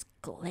Moody just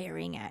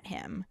glaring at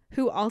him,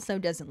 who also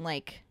doesn't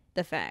like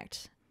the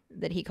fact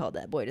that he called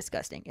that boy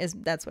disgusting.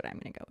 That's what I'm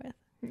going to go with.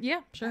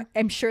 Yeah, sure.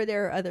 I'm sure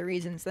there are other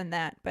reasons than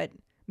that, but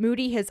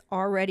Moody has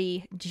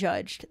already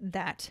judged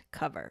that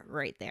cover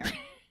right there.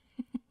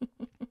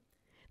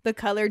 The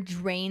color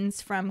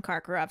drains from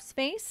Karkaroff's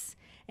face,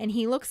 and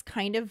he looks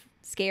kind of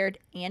scared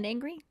and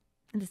angry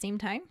at the same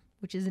time,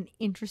 which is an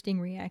interesting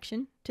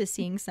reaction to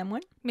seeing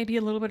someone. Maybe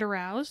a little bit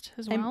aroused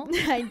as well.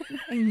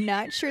 I'm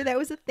not sure that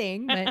was a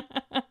thing, but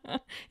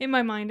in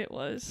my mind it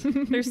was.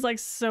 There's like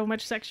so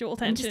much sexual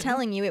tension. I'm just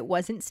telling you, it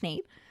wasn't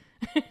Snape.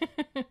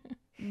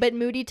 But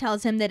Moody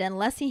tells him that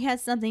unless he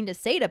has something to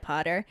say to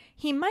Potter,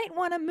 he might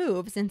want to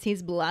move since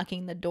he's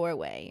blocking the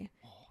doorway.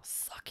 Oh,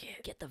 suck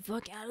it. Get the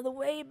fuck out of the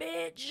way,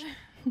 bitch.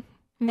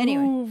 Anyway.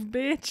 Anyway. Move,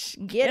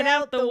 bitch. Get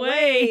out the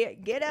way.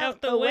 Get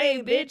out the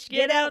way, bitch.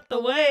 Get out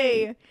the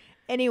way.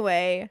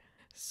 Anyway,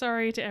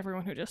 Sorry to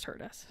everyone who just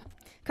heard us.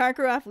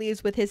 Karkaroff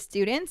leaves with his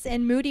students,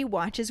 and Moody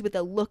watches with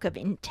a look of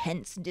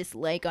intense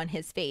dislike on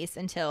his face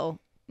until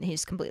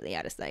he's completely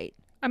out of sight.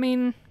 I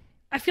mean,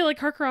 I feel like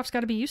Karkaroff's got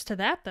to be used to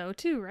that, though,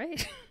 too,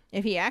 right?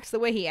 If he acts the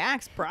way he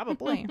acts,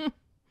 probably.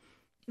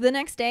 The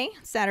next day,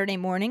 Saturday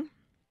morning,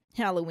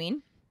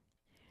 Halloween.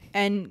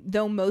 And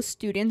though most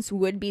students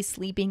would be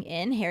sleeping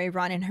in, Harry,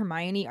 Ron, and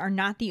Hermione are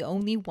not the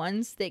only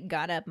ones that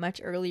got up much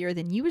earlier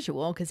than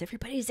usual because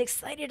everybody's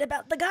excited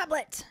about the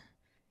goblet.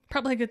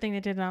 Probably a good thing they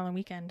did it on the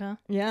weekend, huh?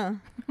 Yeah.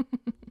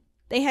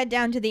 They head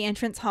down to the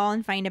entrance hall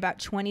and find about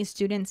 20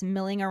 students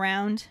milling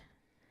around,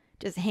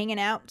 just hanging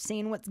out,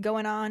 seeing what's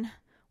going on.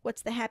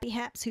 What's the happy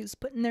haps? Who's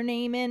putting their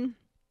name in?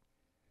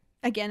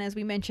 Again, as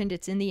we mentioned,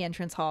 it's in the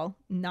entrance hall,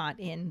 not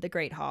in the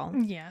Great Hall.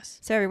 Yes.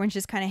 So everyone's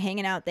just kind of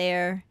hanging out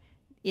there.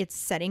 It's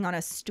sitting on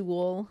a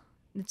stool.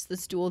 It's the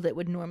stool that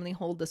would normally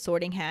hold the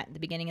sorting hat at the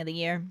beginning of the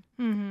year.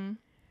 Mm-hmm.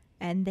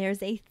 And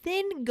there's a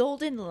thin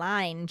golden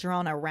line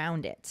drawn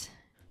around it,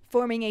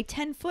 forming a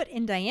 10-foot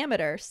in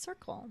diameter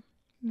circle.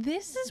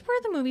 This is where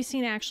the movie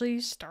scene actually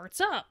starts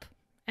up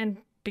and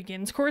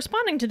begins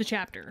corresponding to the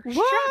chapter.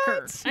 What?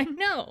 Shocker. I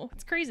know.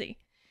 It's crazy.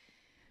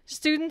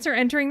 Students are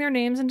entering their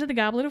names into the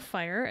Goblet of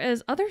Fire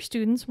as other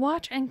students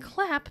watch and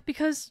clap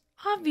because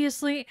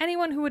obviously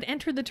anyone who would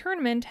enter the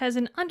tournament has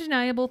an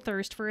undeniable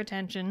thirst for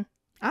attention.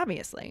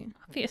 Obviously.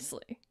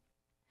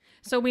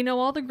 So we know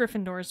all the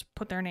Gryffindors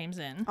put their names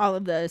in. All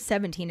of the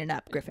 17 and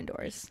up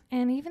Gryffindors.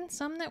 And even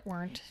some that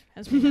weren't,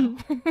 as we know.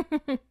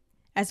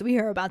 As we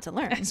are about to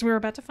learn. As we're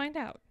about to find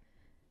out.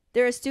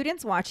 There are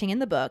students watching in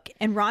the book,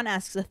 and Ron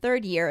asks the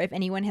third year if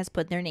anyone has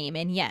put their name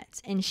in yet,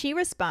 and she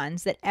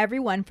responds that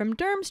everyone from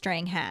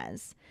Durmstrang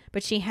has,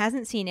 but she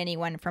hasn't seen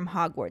anyone from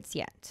Hogwarts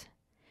yet.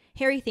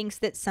 Harry thinks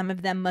that some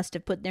of them must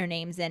have put their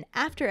names in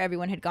after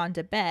everyone had gone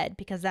to bed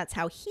because that's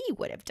how he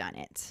would have done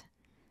it.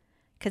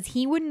 Because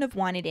he wouldn't have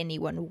wanted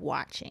anyone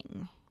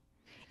watching.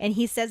 And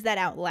he says that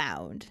out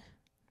loud.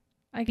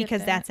 I get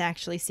because that. that's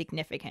actually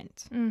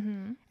significant,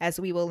 as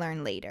we will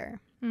learn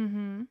later.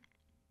 Mm-hmm.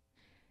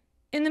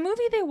 In the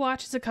movie, they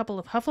watch as a couple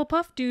of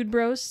Hufflepuff dude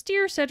bros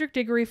steer Cedric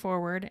Diggory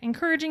forward,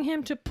 encouraging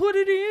him to put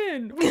it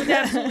in, with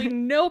absolutely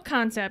no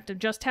concept of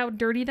just how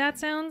dirty that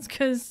sounds,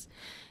 because,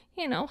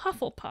 you know,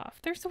 Hufflepuff,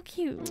 they're so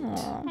cute.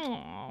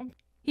 Aww.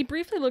 He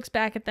briefly looks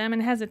back at them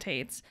and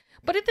hesitates,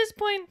 but at this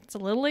point, it's a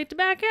little late to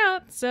back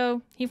out,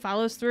 so he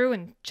follows through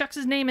and chucks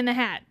his name in the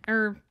hat,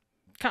 or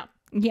cup.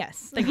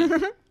 Yes.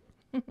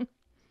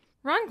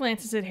 Ron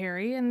glances at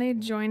Harry, and they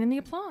join in the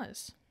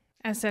applause.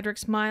 As Cedric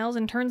smiles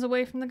and turns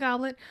away from the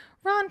goblet,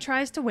 Ron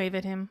tries to wave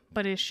at him,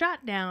 but is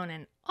shot down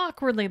and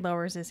awkwardly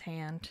lowers his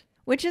hand.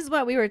 Which is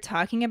what we were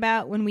talking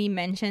about when we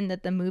mentioned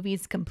that the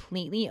movies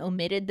completely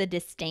omitted the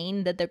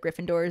disdain that the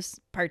Gryffindors,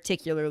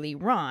 particularly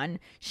Ron,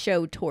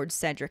 showed towards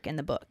Cedric in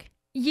the book.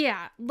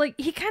 Yeah, like,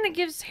 he kind of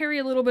gives Harry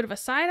a little bit of a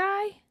side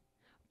eye,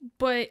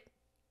 but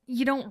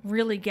you don't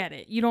really get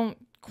it. You don't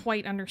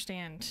quite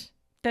understand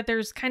that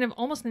there's kind of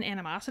almost an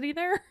animosity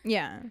there.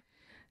 Yeah.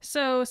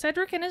 So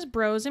Cedric and his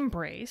bros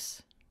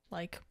embrace,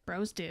 like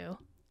bros do.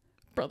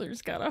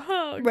 Brothers gotta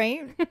hug.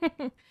 Right?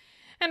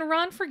 And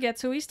Ron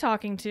forgets who he's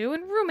talking to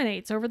and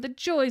ruminates over the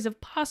joys of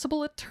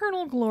possible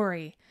eternal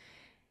glory.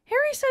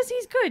 Harry says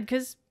he's good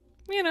because,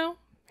 you know,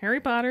 Harry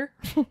Potter.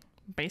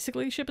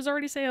 Basically, ship has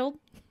already sailed.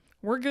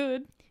 We're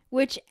good.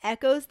 Which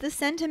echoes the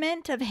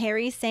sentiment of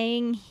Harry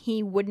saying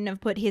he wouldn't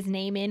have put his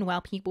name in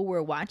while people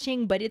were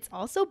watching, but it's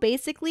also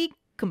basically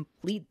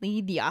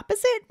completely the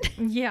opposite.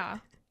 Yeah.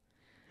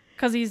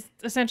 Because he's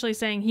essentially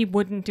saying he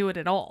wouldn't do it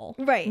at all.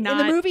 Right. Not... In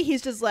the movie,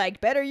 he's just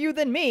like, better you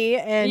than me.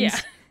 And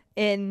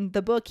in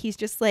the book, he's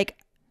just like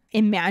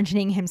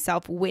imagining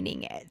himself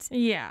winning it.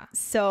 Yeah.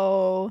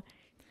 So,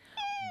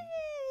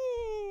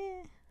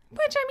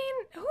 Which, I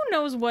mean, who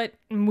knows what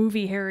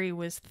movie Harry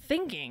was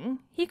thinking?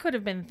 He could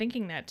have been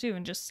thinking that too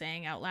and just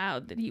saying out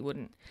loud that he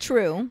wouldn't.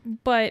 True.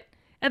 But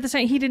at the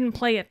same, he didn't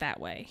play it that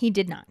way. He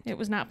did not. It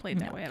was not played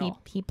that way at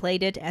all. He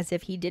played it as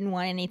if he didn't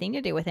want anything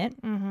to do with it,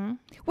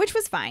 which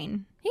was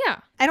fine. Yeah.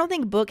 I don't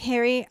think Book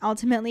Harry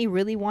ultimately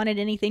really wanted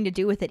anything to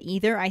do with it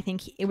either. I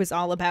think it was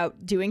all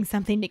about doing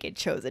something to get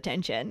Cho's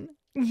attention.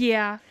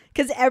 Yeah.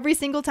 Because every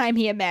single time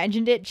he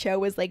imagined it, Cho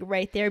was like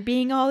right there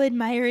being all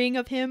admiring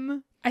of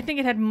him. I think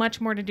it had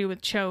much more to do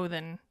with Cho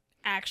than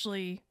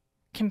actually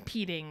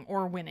competing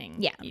or winning.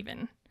 Yeah.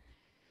 Even.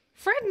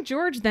 Fred and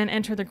George then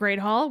enter the Great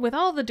Hall with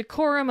all the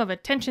decorum of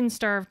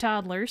attention-starved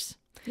toddlers.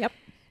 Yep.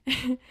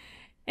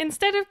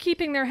 Instead of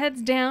keeping their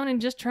heads down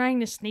and just trying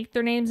to sneak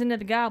their names into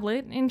the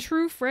goblet, in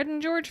true Fred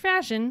and George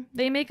fashion,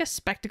 they make a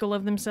spectacle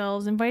of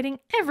themselves, inviting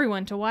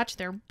everyone to watch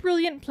their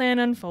brilliant plan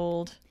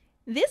unfold.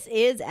 This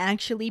is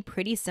actually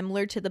pretty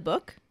similar to the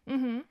book.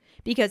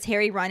 Because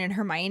Harry, Ron, and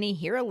Hermione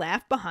hear a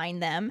laugh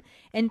behind them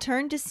and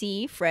turn to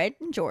see Fred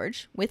and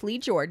George with Lee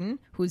Jordan,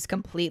 who's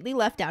completely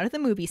left out of the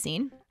movie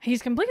scene.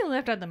 He's completely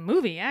left out of the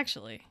movie,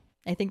 actually.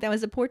 I think that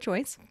was a poor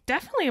choice.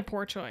 Definitely a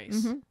poor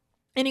choice.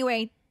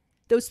 Anyway,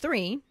 those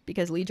three,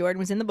 because Lee Jordan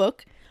was in the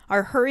book,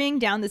 are hurrying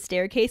down the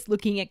staircase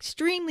looking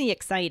extremely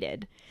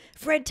excited.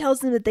 Fred tells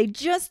them that they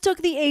just took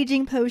the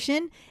aging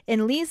potion,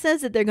 and Lee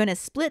says that they're going to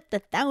split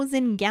the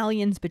 1,000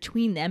 galleons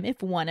between them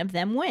if one of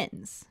them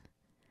wins.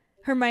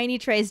 Hermione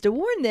tries to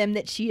warn them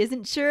that she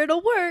isn't sure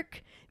it'll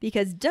work,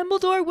 because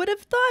Dumbledore would have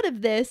thought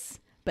of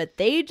this, but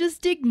they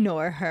just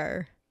ignore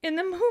her. In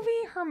the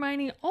movie,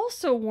 Hermione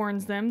also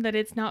warns them that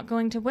it's not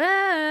going to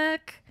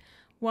work,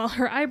 while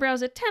her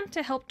eyebrows attempt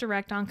to help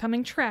direct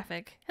oncoming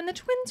traffic, and the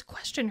twins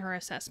question her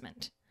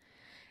assessment.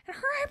 And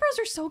her eyebrows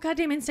are so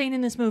goddamn insane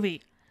in this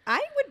movie.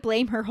 I would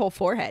blame her whole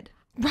forehead.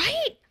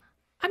 Right?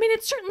 I mean,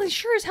 it's certainly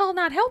sure as hell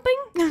not helping.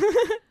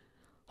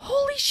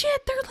 Holy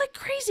shit, they're like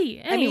crazy.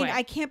 Anyway. I mean,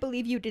 I can't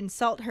believe you'd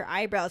insult her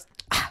eyebrows.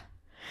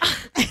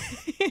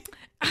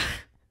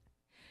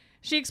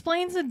 She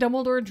explains that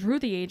Dumbledore drew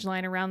the age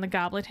line around the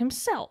goblet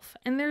himself,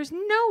 and there's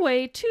no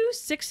way two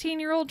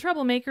 16-year-old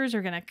troublemakers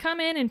are gonna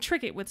come in and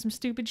trick it with some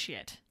stupid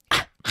shit.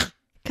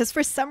 Because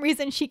for some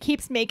reason she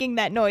keeps making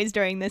that noise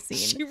during this scene.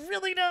 She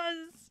really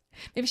does.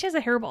 Maybe she has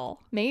a hairball.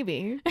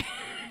 Maybe.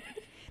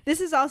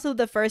 This is also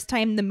the first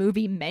time the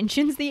movie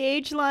mentions the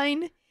age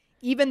line,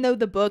 even though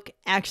the book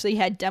actually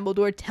had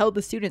Dumbledore tell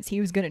the students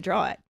he was going to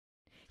draw it.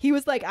 He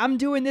was like, I'm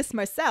doing this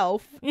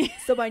myself,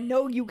 so I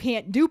know you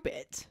can't dupe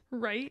it.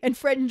 Right. And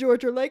Fred and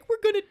George are like,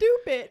 we're going to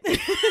dupe it.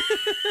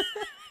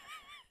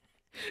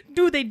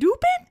 Do they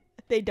dupe it?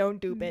 They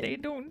don't dupe it. They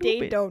don't dupe it.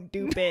 They don't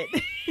dupe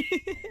it.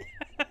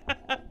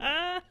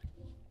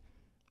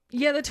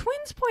 Yeah, the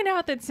twins point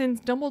out that since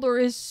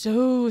Dumbledore is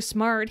so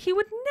smart, he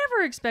would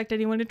never expect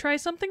anyone to try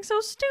something so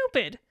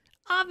stupid.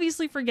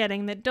 Obviously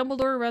forgetting that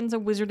Dumbledore runs a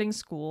wizarding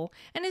school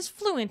and is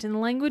fluent in the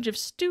language of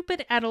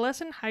stupid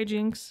adolescent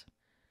hijinks.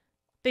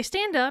 They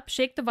stand up,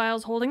 shake the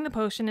vials holding the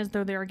potion as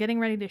though they are getting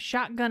ready to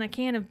shotgun a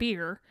can of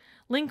beer,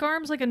 link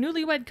arms like a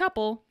newlywed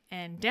couple,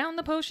 and down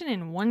the potion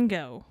in one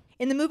go.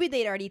 In the movie,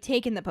 they'd already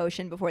taken the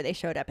potion before they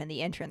showed up in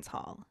the entrance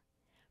hall.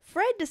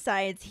 Fred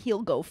decides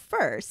he'll go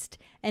first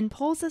and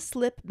pulls a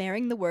slip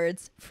bearing the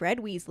words Fred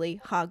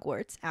Weasley,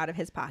 Hogwarts, out of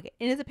his pocket.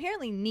 And it's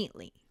apparently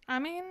neatly. I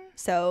mean...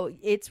 So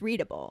it's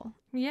readable.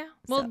 Yeah.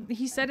 Well,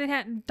 he said it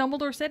had...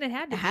 Dumbledore said it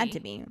had to be. It had to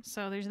be.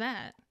 So there's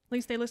that. At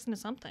least they listened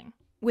to something.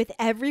 With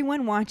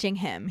everyone watching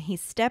him, he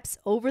steps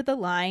over the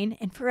line,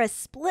 and for a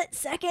split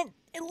second,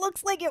 it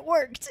looks like it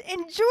worked.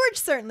 And George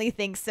certainly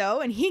thinks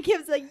so, and he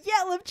gives a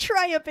yell of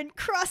triumph and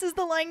crosses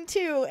the line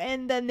too.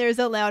 And then there's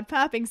a loud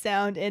popping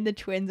sound, and the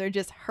twins are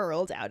just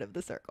hurled out of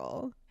the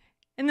circle.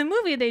 In the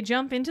movie, they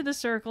jump into the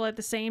circle at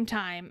the same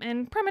time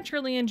and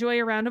prematurely enjoy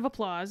a round of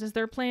applause as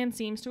their plan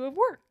seems to have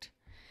worked.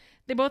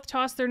 They both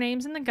toss their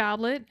names in the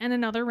goblet, and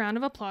another round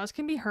of applause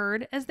can be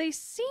heard as they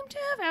seem to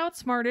have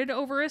outsmarted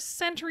over a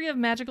century of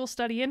magical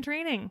study and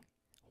training.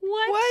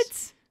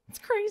 What? It's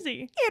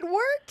crazy. It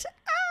worked?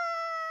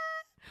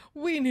 Ah!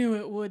 We knew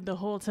it would the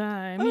whole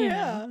time. Oh,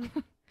 yeah.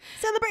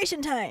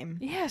 Celebration time.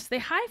 Yes, they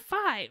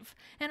high-five,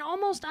 and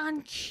almost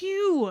on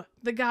cue,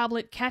 the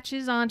goblet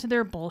catches onto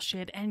their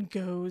bullshit and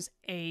goes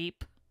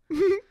ape.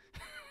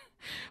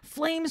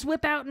 Flames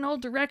whip out in all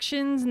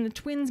directions, and the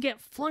twins get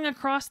flung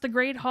across the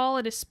Great Hall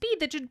at a speed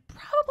that should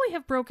probably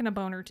have broken a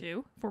bone or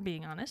two, if we're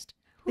being honest.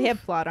 They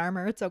have plot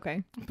armor. It's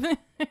okay.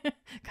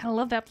 Gotta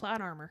love that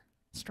plot armor.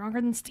 Stronger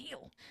than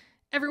steel.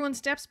 Everyone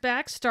steps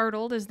back,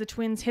 startled, as the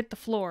twins hit the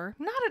floor,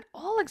 not at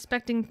all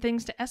expecting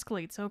things to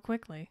escalate so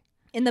quickly.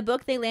 In the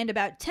book, they land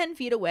about 10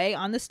 feet away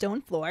on the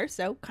stone floor,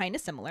 so kind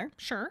of similar.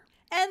 Sure.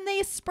 And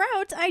they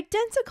sprout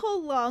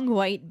identical long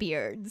white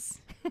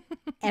beards.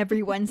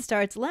 Everyone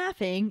starts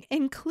laughing,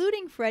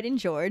 including Fred and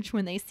George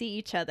when they see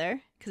each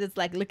other, because it's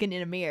like looking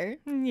in a mirror.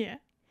 Yeah.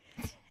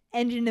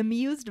 And an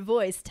amused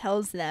voice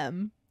tells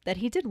them that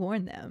he did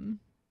warn them.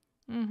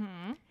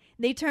 Mm-hmm.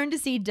 They turn to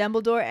see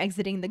Dumbledore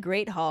exiting the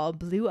Great Hall,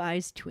 blue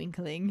eyes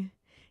twinkling.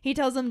 He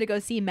tells them to go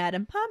see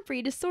Madame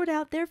Pomfrey to sort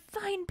out their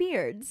fine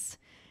beards.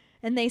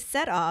 And they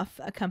set off,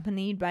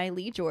 accompanied by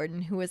Lee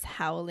Jordan, who was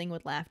howling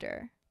with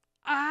laughter.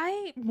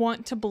 I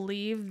want to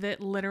believe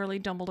that literally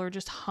Dumbledore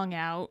just hung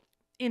out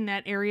in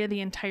that area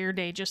the entire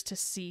day just to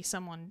see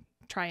someone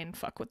try and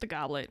fuck with the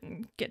goblet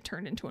and get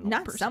turned into an old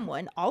person. Not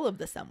someone, all of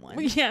the someone.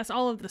 Yes,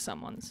 all of the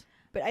someones.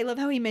 But I love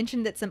how he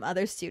mentioned that some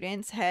other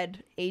students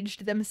had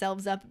aged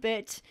themselves up a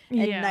bit,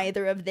 and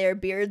neither of their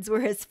beards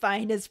were as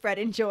fine as Fred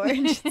and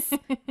George.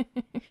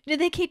 Did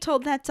they Kate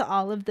told that to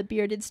all of the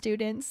bearded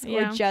students?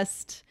 Or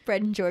just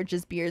Fred and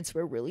George's beards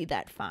were really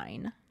that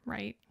fine?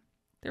 Right.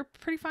 They're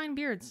pretty fine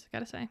beards,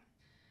 gotta say.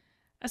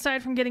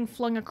 Aside from getting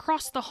flung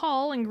across the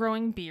hall and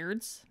growing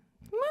beards,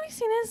 the movie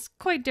scene is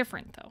quite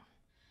different, though.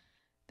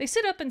 They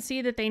sit up and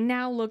see that they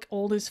now look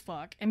old as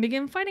fuck and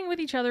begin fighting with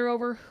each other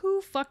over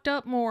who fucked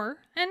up more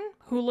and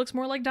who looks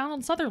more like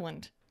Donald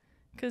Sutherland.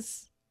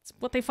 Because it's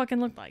what they fucking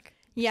look like.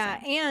 Yeah,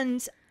 so.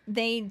 And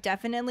they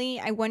definitely,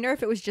 I wonder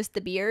if it was just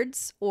the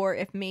beards or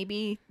if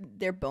maybe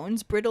their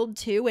bones brittled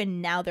too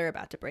and now they're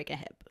about to break a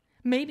hip.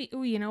 Maybe,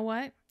 ooh, you know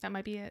what? That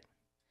might be it.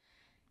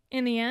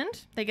 In the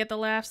end, they get the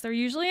laughs they're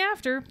usually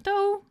after,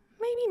 though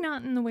maybe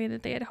not in the way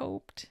that they had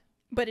hoped.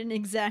 But in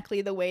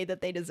exactly the way that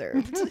they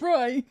deserved.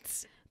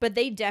 Right. But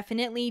they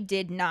definitely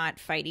did not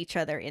fight each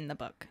other in the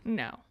book.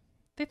 No.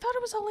 They thought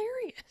it was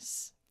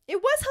hilarious.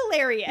 It was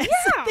hilarious.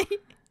 Yeah.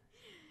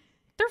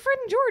 They're Fred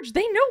and George.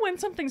 They know when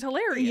something's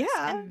hilarious.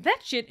 Yeah. And that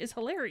shit is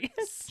hilarious.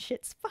 This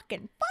shit's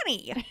fucking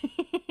funny.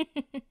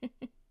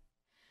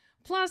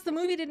 Plus, the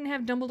movie didn't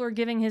have Dumbledore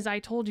giving his I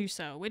told you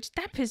so, which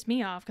that pissed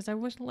me off because I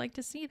would like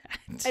to see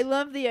that. I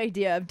love the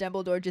idea of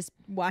Dumbledore just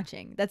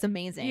watching. That's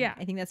amazing. Yeah.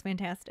 I think that's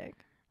fantastic.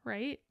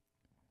 Right?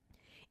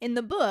 In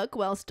the book,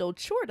 while still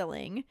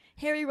chortling,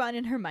 Harry, Ron,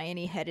 and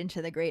Hermione head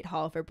into the Great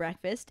Hall for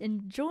breakfast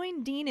and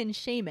join Dean and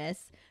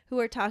Seamus, who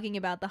are talking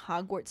about the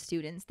Hogwarts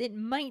students that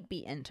might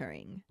be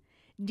entering.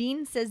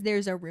 Dean says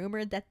there's a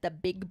rumor that the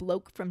big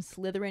bloke from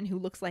Slytherin who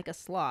looks like a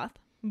sloth,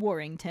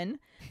 Warrington,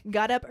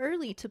 got up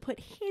early to put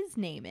his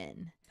name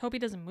in. Hope he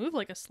doesn't move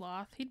like a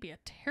sloth. He'd be a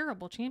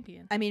terrible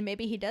champion. I mean,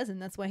 maybe he does,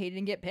 and that's why he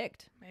didn't get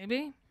picked.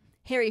 Maybe.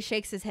 Harry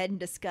shakes his head in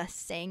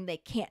disgust, saying they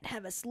can't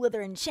have a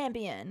Slytherin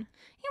champion.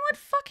 You know what?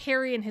 Fuck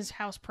Harry and his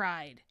house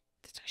pride.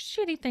 It's a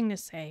shitty thing to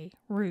say.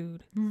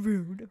 Rude.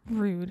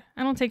 Rude.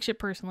 I don't take shit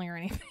personally or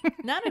anything.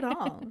 Not at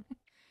all.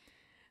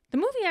 The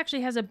movie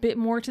actually has a bit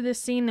more to this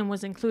scene than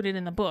was included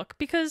in the book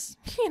because,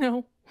 you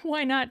know,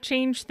 why not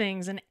change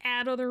things and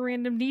add other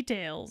random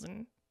details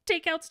and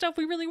take out stuff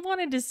we really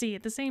wanted to see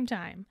at the same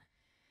time?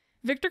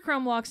 Victor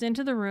Crumb walks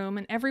into the room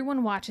and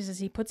everyone watches as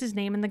he puts his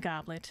name in the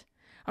goblet.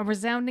 A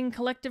resounding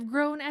collective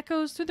groan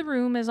echoes through the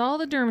room as all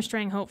the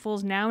Durmstrang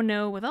hopefuls now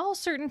know with all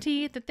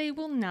certainty that they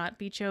will not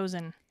be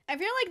chosen. I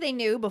feel like they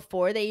knew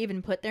before they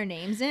even put their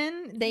names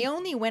in. They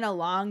only went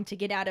along to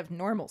get out of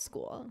normal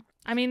school.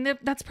 I mean,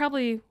 that's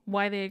probably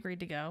why they agreed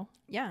to go.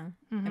 Yeah.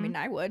 Mm-hmm. I mean,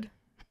 I would.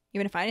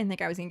 Even if I didn't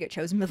think I was going to get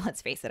chosen, but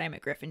let's face it, I'm a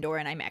Gryffindor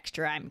and I'm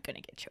extra. I'm going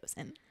to get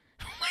chosen.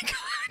 Oh my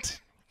god.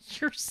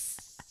 You're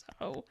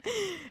so...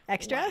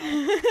 Extra?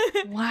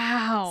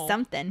 Wow.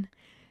 Something.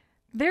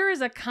 There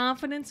is a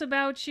confidence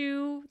about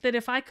you that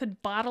if I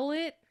could bottle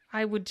it,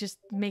 I would just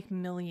make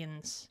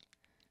millions.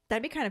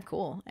 That'd be kind of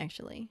cool,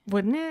 actually.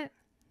 Wouldn't it?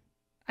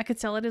 I could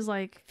sell it as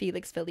like...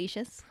 Felix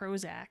Felicis.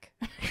 Prozac.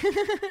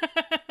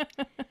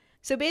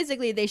 So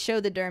basically, they show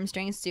the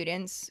Durmstrang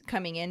students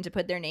coming in to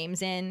put their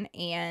names in,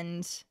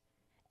 and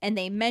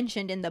they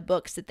mentioned in the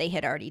books that they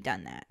had already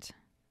done that.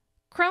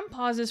 Crumb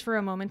pauses for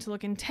a moment to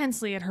look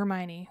intensely at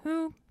Hermione,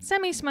 who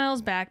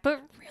semi-smiles back,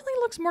 but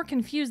really looks more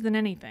confused than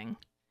anything.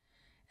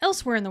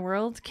 Elsewhere in the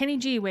world, Kenny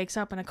G wakes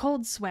up in a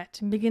cold sweat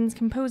and begins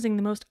composing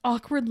the most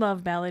awkward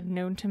love ballad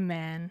known to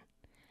man.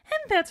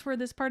 And that's where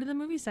this part of the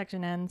movie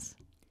section ends.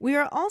 We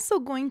are also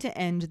going to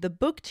end the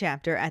book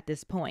chapter at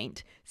this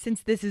point,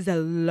 since this is a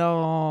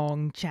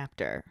long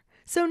chapter.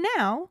 So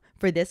now,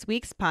 for this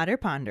week's Potter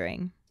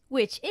Pondering,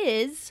 which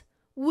is,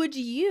 would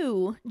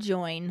you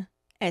join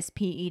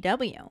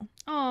SPEW?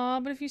 Aw,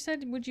 but if you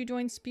said, would you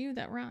join SPEW,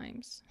 that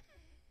rhymes.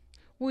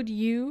 Would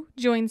you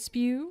join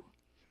SPEW?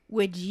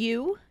 Would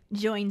you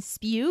join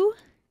SPEW?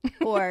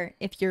 Or,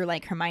 if you're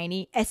like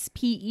Hermione,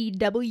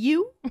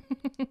 SPEW?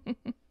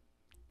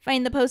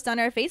 Find the post on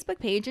our Facebook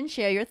page and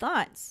share your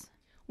thoughts.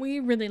 We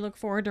really look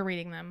forward to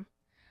reading them.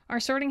 Our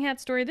Sorting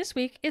Hat story this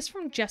week is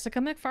from Jessica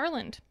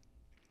McFarland.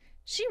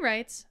 She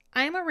writes,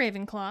 I am a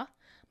Ravenclaw.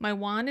 My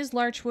wand is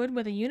larchwood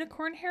with a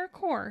unicorn hair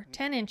core,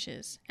 10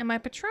 inches, and my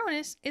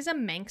Patronus is a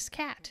Manx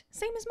cat,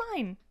 same as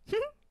mine.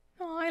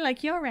 Oh, I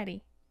like you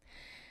already.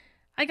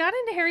 I got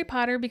into Harry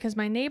Potter because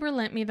my neighbor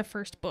lent me the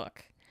first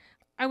book.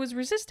 I was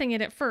resisting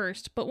it at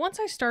first, but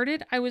once I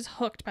started, I was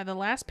hooked by the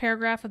last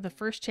paragraph of the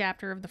first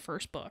chapter of the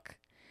first book.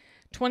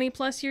 20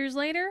 plus years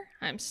later,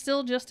 I'm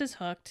still just as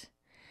hooked.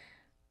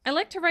 I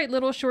like to write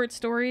little short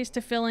stories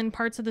to fill in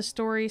parts of the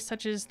story,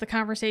 such as the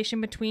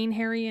conversation between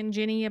Harry and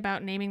Ginny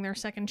about naming their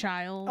second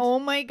child. Oh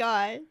my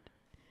god.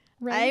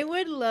 Right? I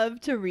would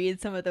love to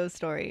read some of those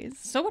stories.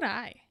 So would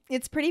I.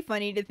 It's pretty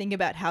funny to think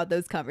about how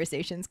those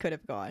conversations could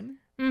have gone.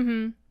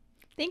 Mm-hmm.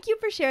 Thank you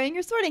for sharing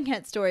your Sorting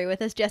Hat story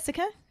with us,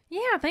 Jessica.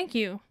 Yeah, thank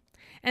you.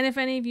 And if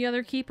any of you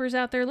other keepers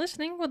out there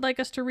listening would like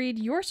us to read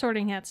your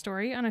Sorting Hat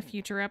story on a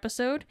future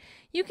episode,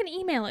 you can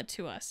email it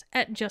to us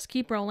at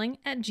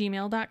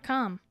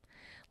justkeeprolling@gmail.com.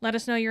 Let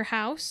us know your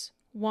house,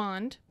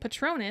 wand,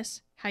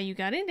 Patronus, how you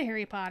got into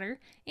Harry Potter,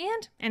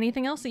 and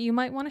anything else that you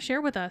might want to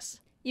share with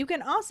us. You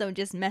can also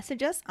just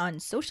message us on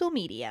social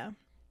media.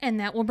 And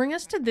that will bring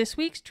us to this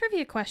week's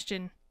trivia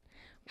question.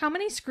 How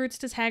many Scroots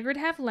does Hagrid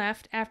have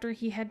left after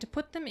he had to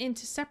put them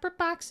into separate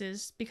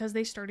boxes because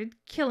they started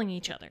killing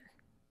each other?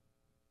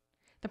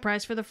 The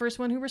prize for the first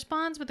one who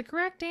responds with the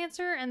correct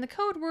answer and the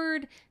code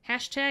word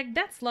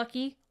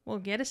 #That'sLucky will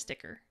get a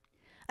sticker.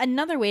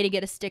 Another way to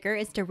get a sticker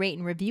is to rate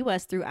and review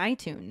us through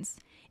iTunes.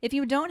 If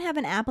you don't have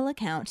an Apple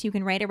account, you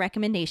can write a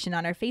recommendation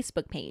on our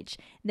Facebook page.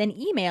 Then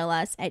email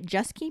us at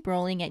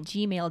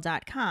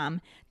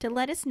justkeeprolling@gmail.com to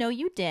let us know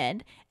you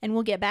did, and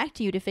we'll get back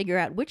to you to figure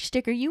out which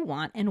sticker you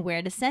want and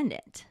where to send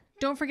it.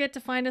 Don't forget to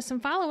find us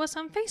and follow us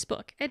on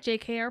Facebook at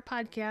JKR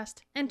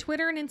Podcast and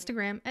Twitter and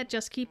Instagram at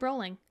Just Keep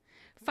Rolling.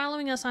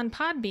 Following us on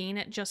Podbean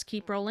at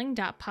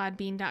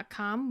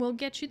justkeeprolling.podbean.com will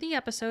get you the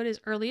episode as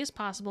early as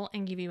possible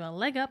and give you a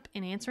leg up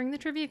in answering the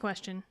trivia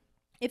question.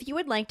 If you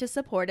would like to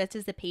support us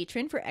as a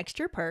patron for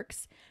extra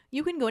perks,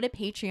 you can go to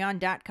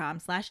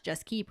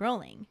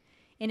patreon.com/justkeeprolling.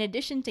 In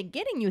addition to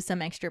getting you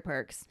some extra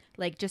perks,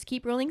 like Just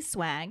Keep Rolling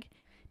swag,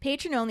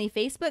 patron-only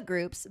Facebook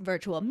groups,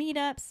 virtual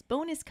meetups,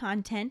 bonus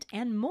content,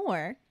 and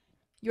more,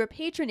 your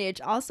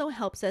patronage also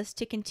helps us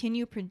to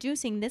continue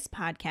producing this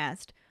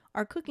podcast,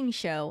 our cooking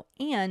show,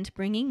 and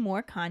bringing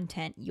more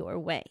content your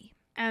way.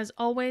 As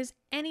always,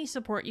 any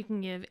support you can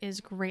give is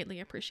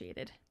greatly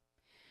appreciated.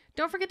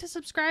 Don't forget to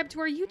subscribe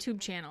to our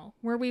YouTube channel,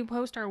 where we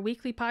post our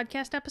weekly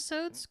podcast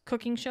episodes,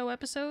 cooking show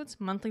episodes,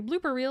 monthly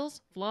blooper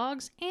reels,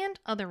 vlogs, and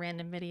other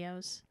random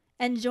videos.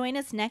 And join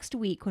us next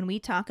week when we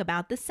talk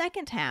about the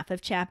second half of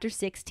Chapter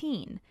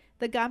 16,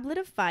 the Goblet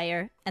of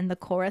Fire and the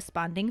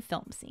corresponding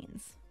film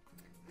scenes.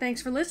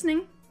 Thanks for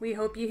listening. We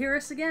hope you hear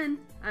us again.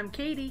 I'm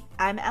Katie.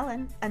 I'm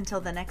Ellen.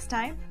 Until the next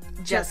time,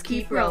 just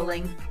keep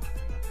rolling.